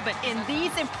her. But in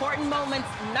these important moments,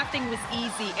 nothing was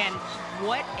easy. And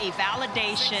what a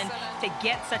validation to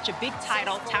get such a big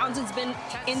title. Townsend's been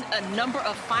in a number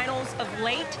of finals of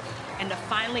late. And to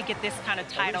finally get this kind of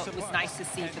title, it was nice to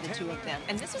see for the two of them.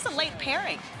 And this was a late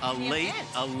pairing. A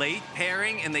late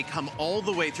pairing, and they come all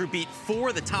the way through, beat 4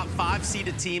 of the top 5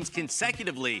 seeded teams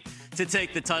consecutively to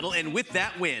take the title. And with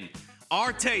that win,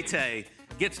 our Tay-Tay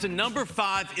gets to number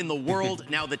 5 in the world,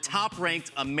 now the top-ranked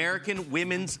American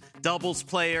women's doubles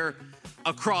player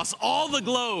across all the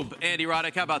globe. Andy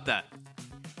Roddick, how about that?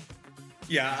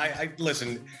 Yeah, I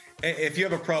listen. If you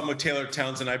have a problem with Taylor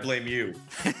Townsend, I blame you.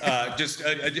 Just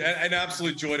an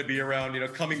absolute joy to be around.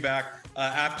 Coming back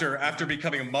after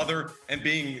becoming a mother and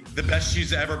being the best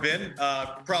she's ever been.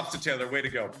 Props to Taylor. Way to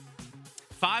go.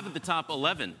 5 of the top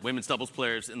 11 women's doubles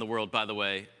players in the world, by the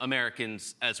way,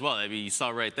 Americans as well. I mean, you saw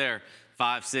right there,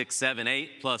 5, 6, 7,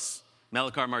 8, plus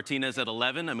Melchor Martinez at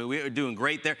 11. I mean, we are doing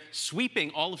great there,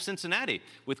 sweeping all of Cincinnati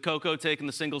with Coco taking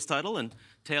the singles title and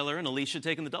Taylor and Alicia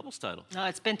taking the doubles title. No,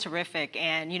 it's been terrific.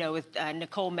 And, with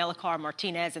Nicole Melchor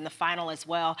Martinez in the final as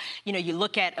well, you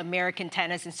look at American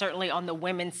tennis and certainly on the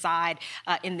women's side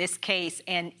in this case,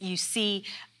 and you see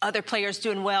other players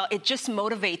doing well. It just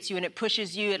motivates you and it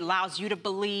pushes you. It allows you to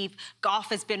believe.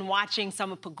 Golf has been watching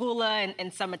some of Pegula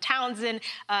and some of Townsend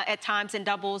at times in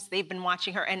doubles. They've been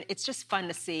watching her, and it's just fun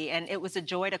to see. And it was a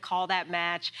joy to call that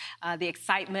match. The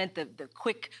excitement, the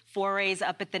quick forays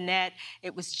up at the net,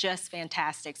 it was just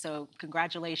fantastic. So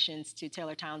congratulations to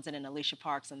Taylor Townsend and Alicia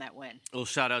Parks on that win. A little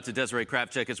shout out to Desiree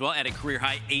Kravchuk as well, at a career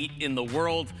high 8 in the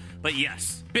world. But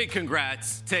yes, big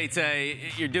congrats, Tay-Tay.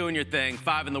 You're doing your thing,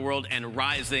 5 in the world and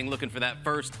rising, looking for that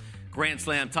first Grand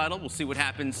Slam title. We'll see what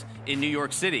happens in New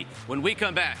York City. When we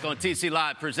come back on TC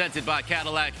Live, presented by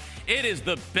Cadillac, it is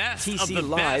the best of the best. TC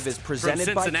Live is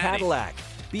presented by Cadillac.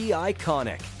 Be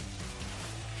iconic.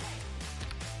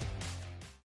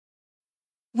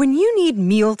 When you need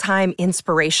mealtime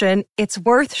inspiration, it's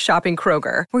worth shopping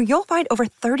Kroger, where you'll find over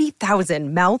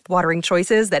 30,000 mouth-watering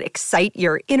choices that excite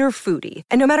your inner foodie.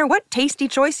 And no matter what tasty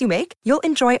choice you make, you'll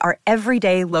enjoy our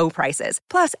everyday low prices,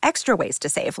 plus extra ways to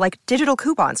save, like digital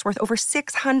coupons worth over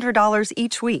 $600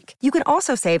 each week. You can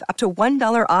also save up to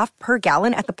 $1 off per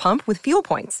gallon at the pump with fuel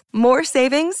points. More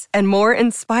savings and more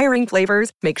inspiring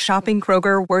flavors make shopping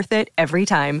Kroger worth it every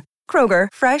time. Kroger,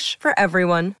 fresh for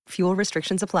everyone. Fuel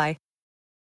restrictions apply.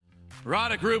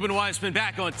 Roddick, Ruben Weissman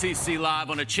back on TC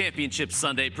Live on a championship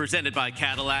Sunday presented by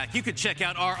Cadillac. You can check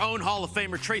out our own Hall of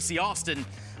Famer Tracy Austin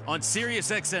on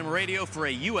SiriusXM Radio for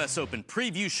a U.S. Open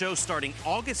preview show starting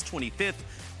August 25th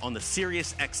on the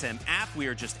SiriusXM app. We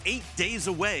are just 8 days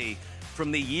away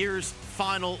from the year's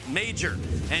final major.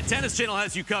 And Tennis Channel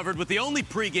has you covered with the only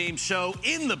pregame show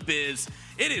in the biz.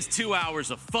 It is 2 hours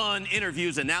of fun,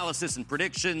 interviews, analysis, and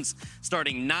predictions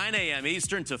starting 9 a.m.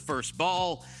 Eastern to first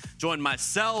ball. Join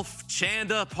myself,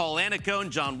 Chanda, Paul Annacone,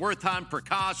 John Wertheim,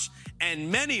 Prakash,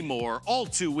 and many more all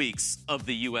 2 weeks of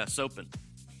the U.S. Open.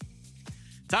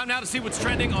 Time now to see what's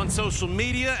trending on social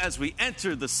media as we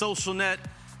enter the social net.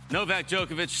 Novak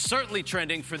Djokovic certainly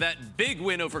trending for that big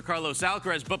win over Carlos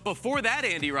Alcaraz. But before that,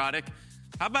 Andy Roddick,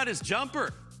 how about his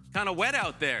jumper? Kind of wet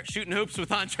out there, shooting hoops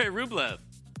with Andrei Rublev.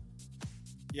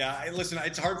 Yeah, listen,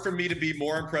 it's hard for me to be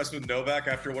more impressed with Novak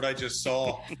after what I just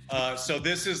saw. So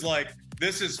this is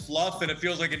fluff, and it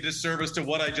feels like a disservice to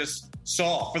what I just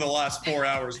saw for the last 4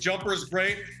 hours. Jumper is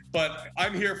great, but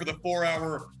I'm here for the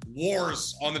 4-hour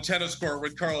wars on the tennis court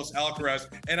with Carlos Alcaraz,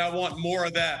 and I want more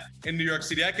of that in New York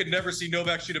City. I could never see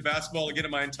Novak shoot a basketball again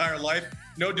in my entire life.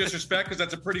 No disrespect, because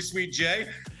that's a pretty sweet J,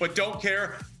 but don't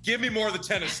care. Give me more of the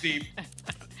tennis, Steve.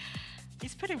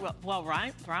 He's pretty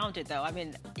well-rounded, though. I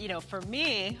mean, for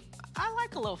me, I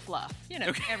like a little fluff,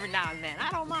 every now and then. I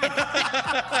don't mind.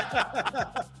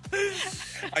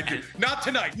 I do. Not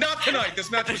tonight. Not tonight.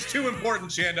 This match was too important,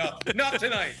 Chanda. Not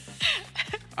tonight.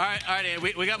 All right,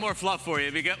 Andy, we got more fluff for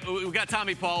you. We got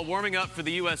Tommy Paul warming up for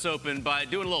the U.S. Open by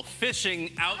doing a little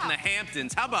fishing out in the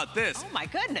Hamptons. How about this? Oh, my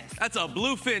goodness. That's a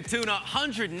bluefin tuna,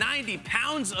 190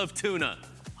 pounds of tuna.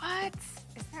 What?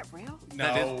 Is that real?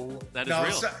 No, that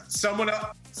is real.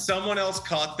 Someone else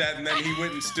caught that, and then he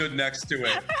went and stood next to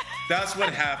it. That's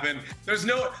what happened. There's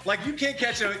no you can't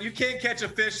catch a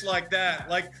fish like that.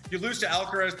 Like you lose to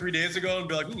Alcaraz 3 days ago and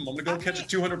be like, I'm gonna go catch a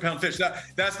 200-pound fish.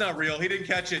 That's not real. He didn't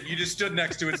catch it. You just stood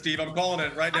next to it, Steve. I'm calling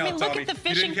it right now, Tommy. Look at the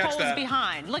fishing poles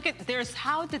behind.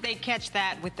 How did they catch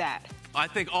that with that? I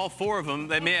think all 4 of them.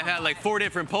 They may have had like 4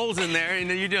 different poles in there, and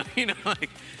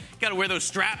got to wear those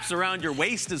straps around your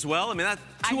waist as well. I mean, that's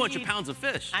 200 pounds of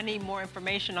fish. I need more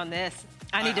information on this.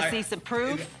 I need to see some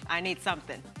proof. I need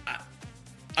something.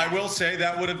 I will say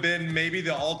that would have been maybe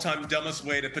the all-time dumbest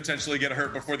way to potentially get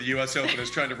hurt before the U.S. Open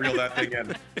is trying to reel that thing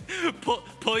in.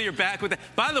 Pull your back with that.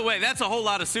 By the way, that's a whole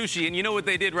lot of sushi, and you know what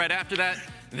they did right after that?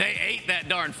 They ate that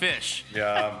darn fish.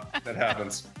 Yeah, that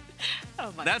happens.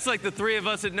 That's like the three of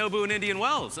us at Nobu and Indian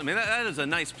Wells. I mean, that is a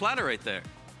nice platter right there.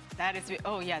 That is,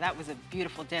 oh yeah, that was a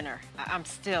beautiful dinner.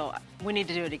 We need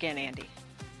to do it again, Andy.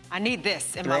 I need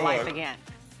this in my life again.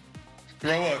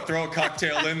 Throw a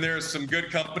cocktail in there, some good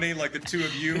company like the two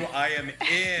of you. I am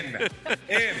in.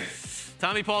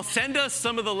 Tommy Paul, send us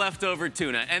some of the leftover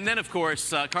tuna. And then, of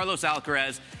course, Carlos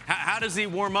Alcaraz. How does he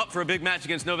warm up for a big match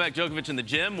against Novak Djokovic in the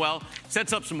gym? Well,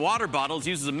 sets up some water bottles,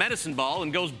 uses a medicine ball,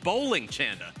 and goes bowling,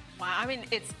 Chanda. Wow, I mean,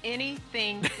 it's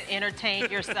anything to entertain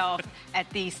yourself at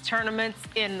these tournaments,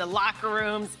 in the locker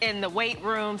rooms, in the weight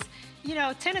rooms. You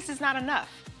know, tennis is not enough.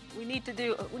 We need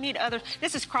other,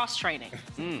 this is cross-training.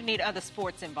 We need other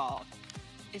sports involved.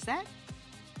 Is that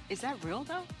real,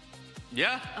 though?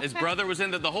 Yeah, okay. His brother was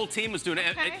in the whole team was doing it.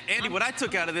 Okay. Andy, what I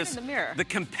took out of this, the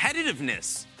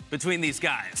competitiveness between these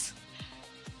guys.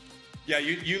 Yeah,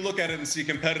 you look at it and see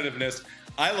competitiveness.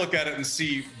 I look at it and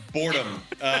see boredom.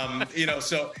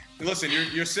 So listen,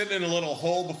 you're sitting in a little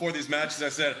hole before these matches. I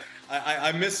said,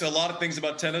 I miss a lot of things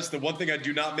about tennis. The one thing I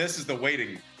do not miss is the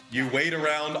waiting. You wait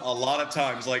around a lot of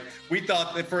times. Like we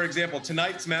thought that, for example,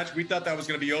 tonight's match, we thought that was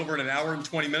going to be over in an hour and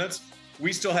 20 minutes.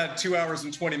 We still had 2 hours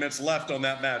and 20 minutes left on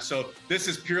that match. So this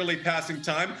is purely passing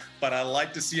time, but I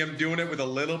like to see him doing it with a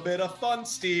little bit of fun,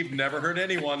 Steve. Never hurt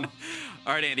anyone.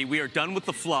 All right, Andy, we are done with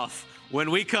the fluff.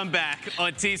 When we come back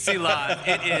on TC Live,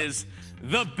 it is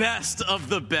the best of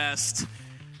the best.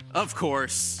 Of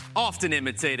course, often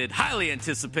imitated, highly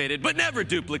anticipated, but never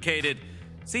duplicated.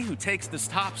 See who takes this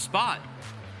top spot.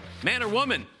 Man or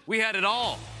woman, we had it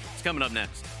all. It's coming up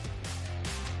next.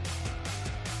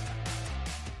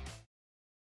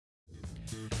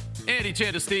 Andy,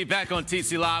 Chanda, Steve, back on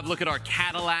TC Live. Look at our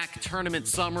Cadillac tournament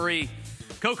summary.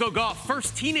 Coco Gauff,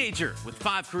 first teenager with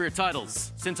 5 career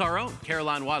titles since our own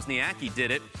Caroline Wozniacki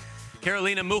did it.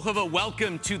 Karolina Muchova,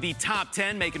 welcome to the top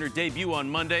 10, making her debut on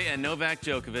Monday. And Novak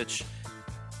Djokovic,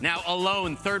 now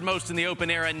alone, third most in the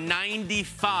Open era,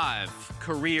 95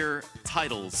 career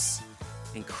titles.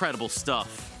 Incredible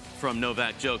stuff from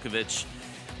Novak Djokovic.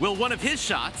 Will one of his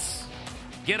shots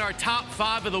get our top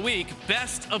 5 of the week?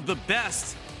 Best of the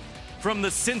best from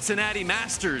the Cincinnati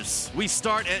Masters. We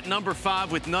start at number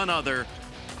 5 with none other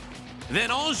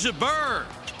than Ons Jabeur.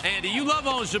 Andy, you love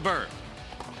Ons Jabeur.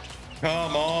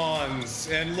 Come on.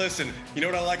 And listen, you know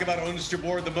what I like about Ons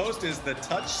Jabeur the most is the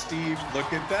touch, Steve.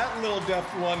 Look at that little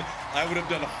deft one. I would have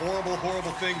done horrible,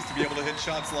 horrible things to be able to hit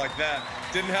shots like that.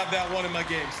 Didn't have that one in my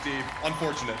game, Steve.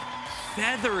 Unfortunate.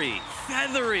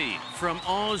 Feathery from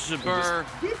Ons Jabeur.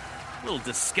 Little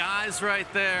disguise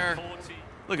right there.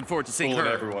 Looking forward to seeing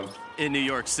her in New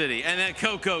York City. And then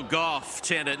Coco Gauff,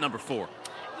 Chanda, at number 4.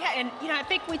 Yeah, and, I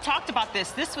think we talked about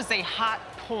this. This was a hot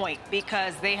point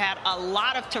because they had a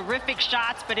lot of terrific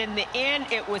shots, but in the end,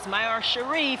 it was Mayar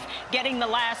Sharif getting the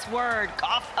last word.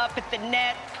 Gauff up at the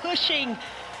net, pushing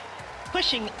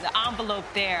the envelope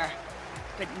there,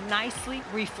 but nicely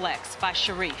reflexed by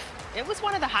Sharif. It was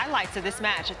one of the highlights of this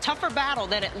match, a tougher battle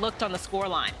than it looked on the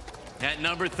scoreline. At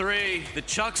number 3, the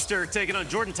Chuckster taking on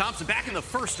Jordan Thompson back in the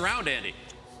first round, Andy.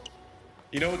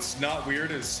 You know what's not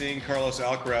weird is seeing Carlos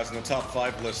Alcaraz in the top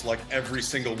 5 list like every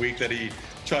single week that he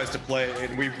tries to play,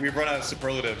 and we've run out of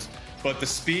superlatives. But the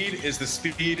speed is the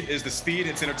speed is the speed.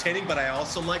 It's entertaining, but I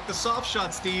also like the soft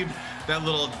shot, Steve. That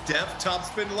little deft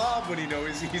topspin lob when he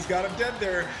knows he's got him dead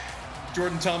there.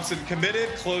 Jordan Thompson committed,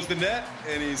 closed the net,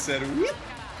 and he said, whoop,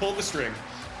 pulled the string.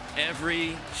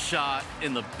 Every shot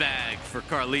in the bag for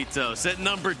Carlitos. At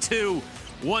number 2,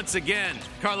 once again,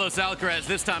 Carlos Alcaraz,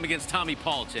 this time against Tommy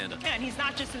Paul, Chanda. Yeah, and he's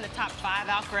not just in the top 5,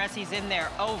 Alcaraz. He's in there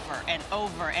over and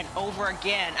over and over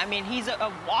again. I mean, he's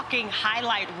a walking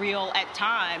highlight reel at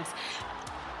times.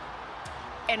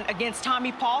 And against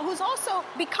Tommy Paul, who's also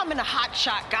becoming a hot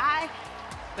shot guy.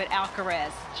 But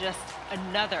Alcaraz, just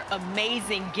another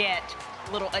amazing get.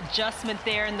 Little adjustment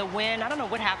there in the wind. I don't know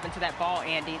what happened to that ball,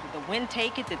 Andy. Did the wind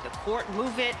take it? Did the court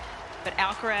move it? But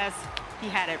Alcaraz, he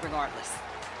had it regardless.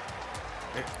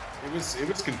 It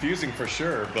was confusing for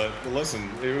sure, but listen,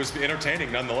 it was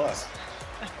entertaining nonetheless.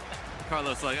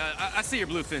 Carlos, I see your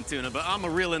bluefin tuna, but I'm a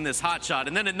reel in this hot shot.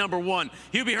 And then at number 1,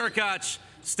 Hubie Hurkacz,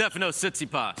 Stefanos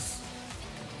Tsitsipas.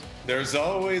 There's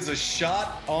always a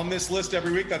shot on this list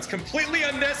every week that's completely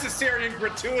unnecessary and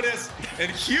gratuitous.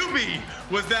 And Hubie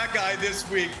was that guy this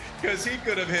week because he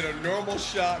could have hit a normal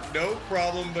shot, no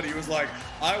problem. But he was like,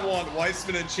 I want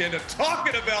Weissman and Chanda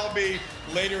talking about me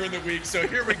later in the week. So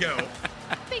here we go.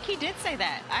 I think he did say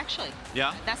that, actually.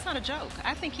 Yeah? That's not a joke.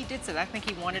 I think he did say that. I think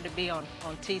he wanted to be on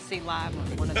TC Live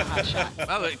on one of the hot shots.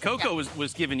 Well, Coco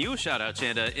was giving you a shout-out,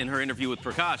 Chanda, in her interview with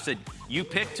Prakash. Said, you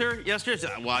picked her yesterday?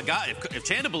 Said, well, I got it. If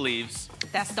Chanda believes.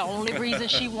 That's the only reason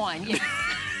she won. Yeah.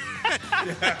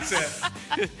 Yeah, that's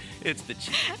it. It's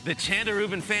the Chanda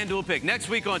Rubin FanDuel pick. Next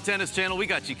week on Tennis Channel, we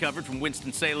got you covered from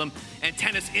Winston-Salem and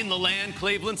tennis in the land,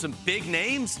 Cleveland. Some big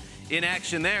names in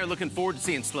action there. Looking forward to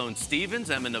seeing Sloane Stephens,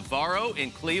 Emma Navarro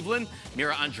in Cleveland,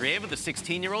 Mira Andreeva, the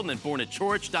 16-year-old, and then Borna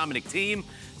Coric, Dominic Thiem,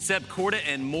 Seb Korda,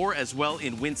 and more as well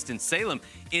in Winston-Salem.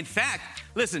 In fact,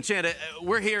 listen, Chanda,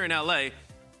 we're here in L.A.,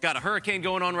 got a hurricane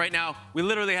going on right now. We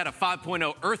literally had a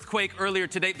 5.0 earthquake earlier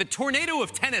today. The tornado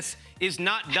of tennis is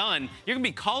not done. You're going to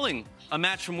be calling a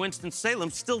match from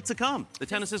Winston-Salem still to come. The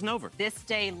tennis isn't over. This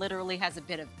day literally has a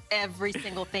bit of every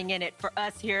single thing in it for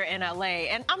us here in L.A.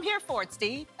 And I'm here for it,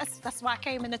 Steve. That's why I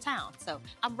came into town. So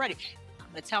I'm ready.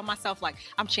 I'm going to tell myself, like,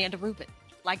 I'm Chanda Rubin,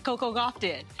 like Coco Gauff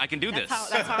did. I can do this.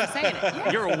 That's how I'm saying it.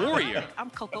 Yeah. You're a warrior.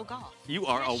 I'm Coco Gauff. You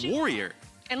are a warrior.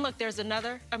 And look, there's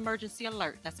another emergency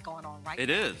alert that's going on right now. It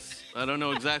is. I don't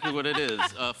know exactly what it is.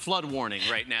 Flood warning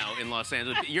right now in Los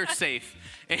Angeles. You're safe,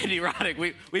 Andy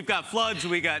Roddick. We've got floods,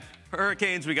 we got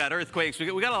hurricanes, we got earthquakes. We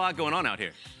got a lot going on out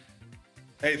here.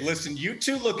 Hey, listen, you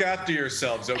two look after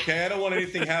yourselves, okay? I don't want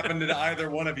anything happening to either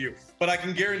one of you. But I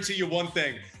can guarantee you one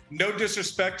thing. No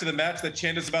disrespect to the match that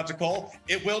Chanda's about to call.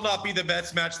 It will not be the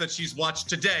best match that she's watched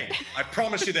today. I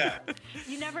promise you that.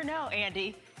 You never know,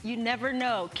 Andy. You never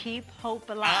know. Keep hope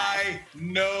alive. I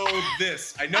know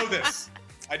this. I know this.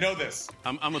 I know this.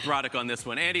 I'm with Roddick on this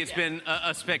one. Andy, it's been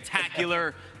a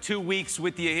spectacular 2 weeks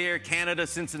with you here. Canada,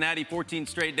 Cincinnati, 14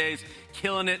 straight days.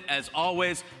 Killing it as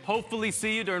always. Hopefully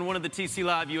see you during one of the TC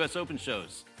Live US Open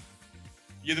shows.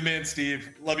 You're the man,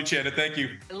 Steve. Love you, Chanda. Thank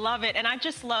you. Love it. And I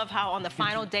just love how on the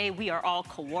final day we are all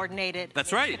coordinated.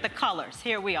 That's right. Look at the colors.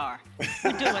 Here we are.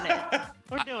 We're doing it.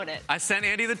 We're doing it. I sent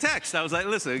Andy the text. I was like,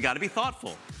 listen, we got to be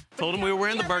thoughtful. Told him we were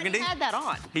wearing the burgundy. He had that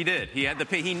on. He did. He had the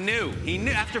pink. He knew.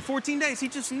 After 14 days, he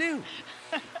just knew.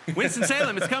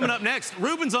 Winston-Salem is coming up next.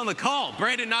 Ruben's on the call.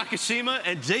 Brandon Nakashima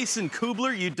and Jason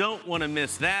Kubler. You don't want to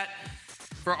miss that.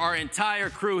 For our entire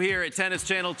crew here at Tennis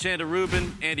Channel, Chanda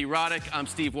Rubin, Andy Roddick, I'm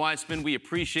Steve Weissman. We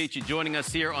appreciate you joining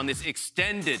us here on this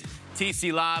extended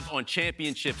TC Live on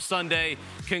Championship Sunday.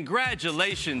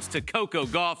 Congratulations to Coco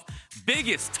Gauff.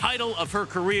 Biggest title of her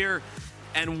career.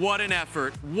 And what an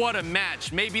effort. What a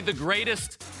match. Maybe the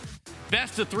greatest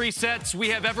best of 3 sets we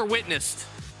have ever witnessed.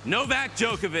 Novak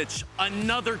Djokovic,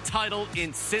 another title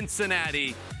in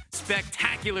Cincinnati.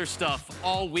 Spectacular stuff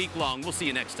all week long. We'll see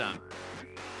you next time.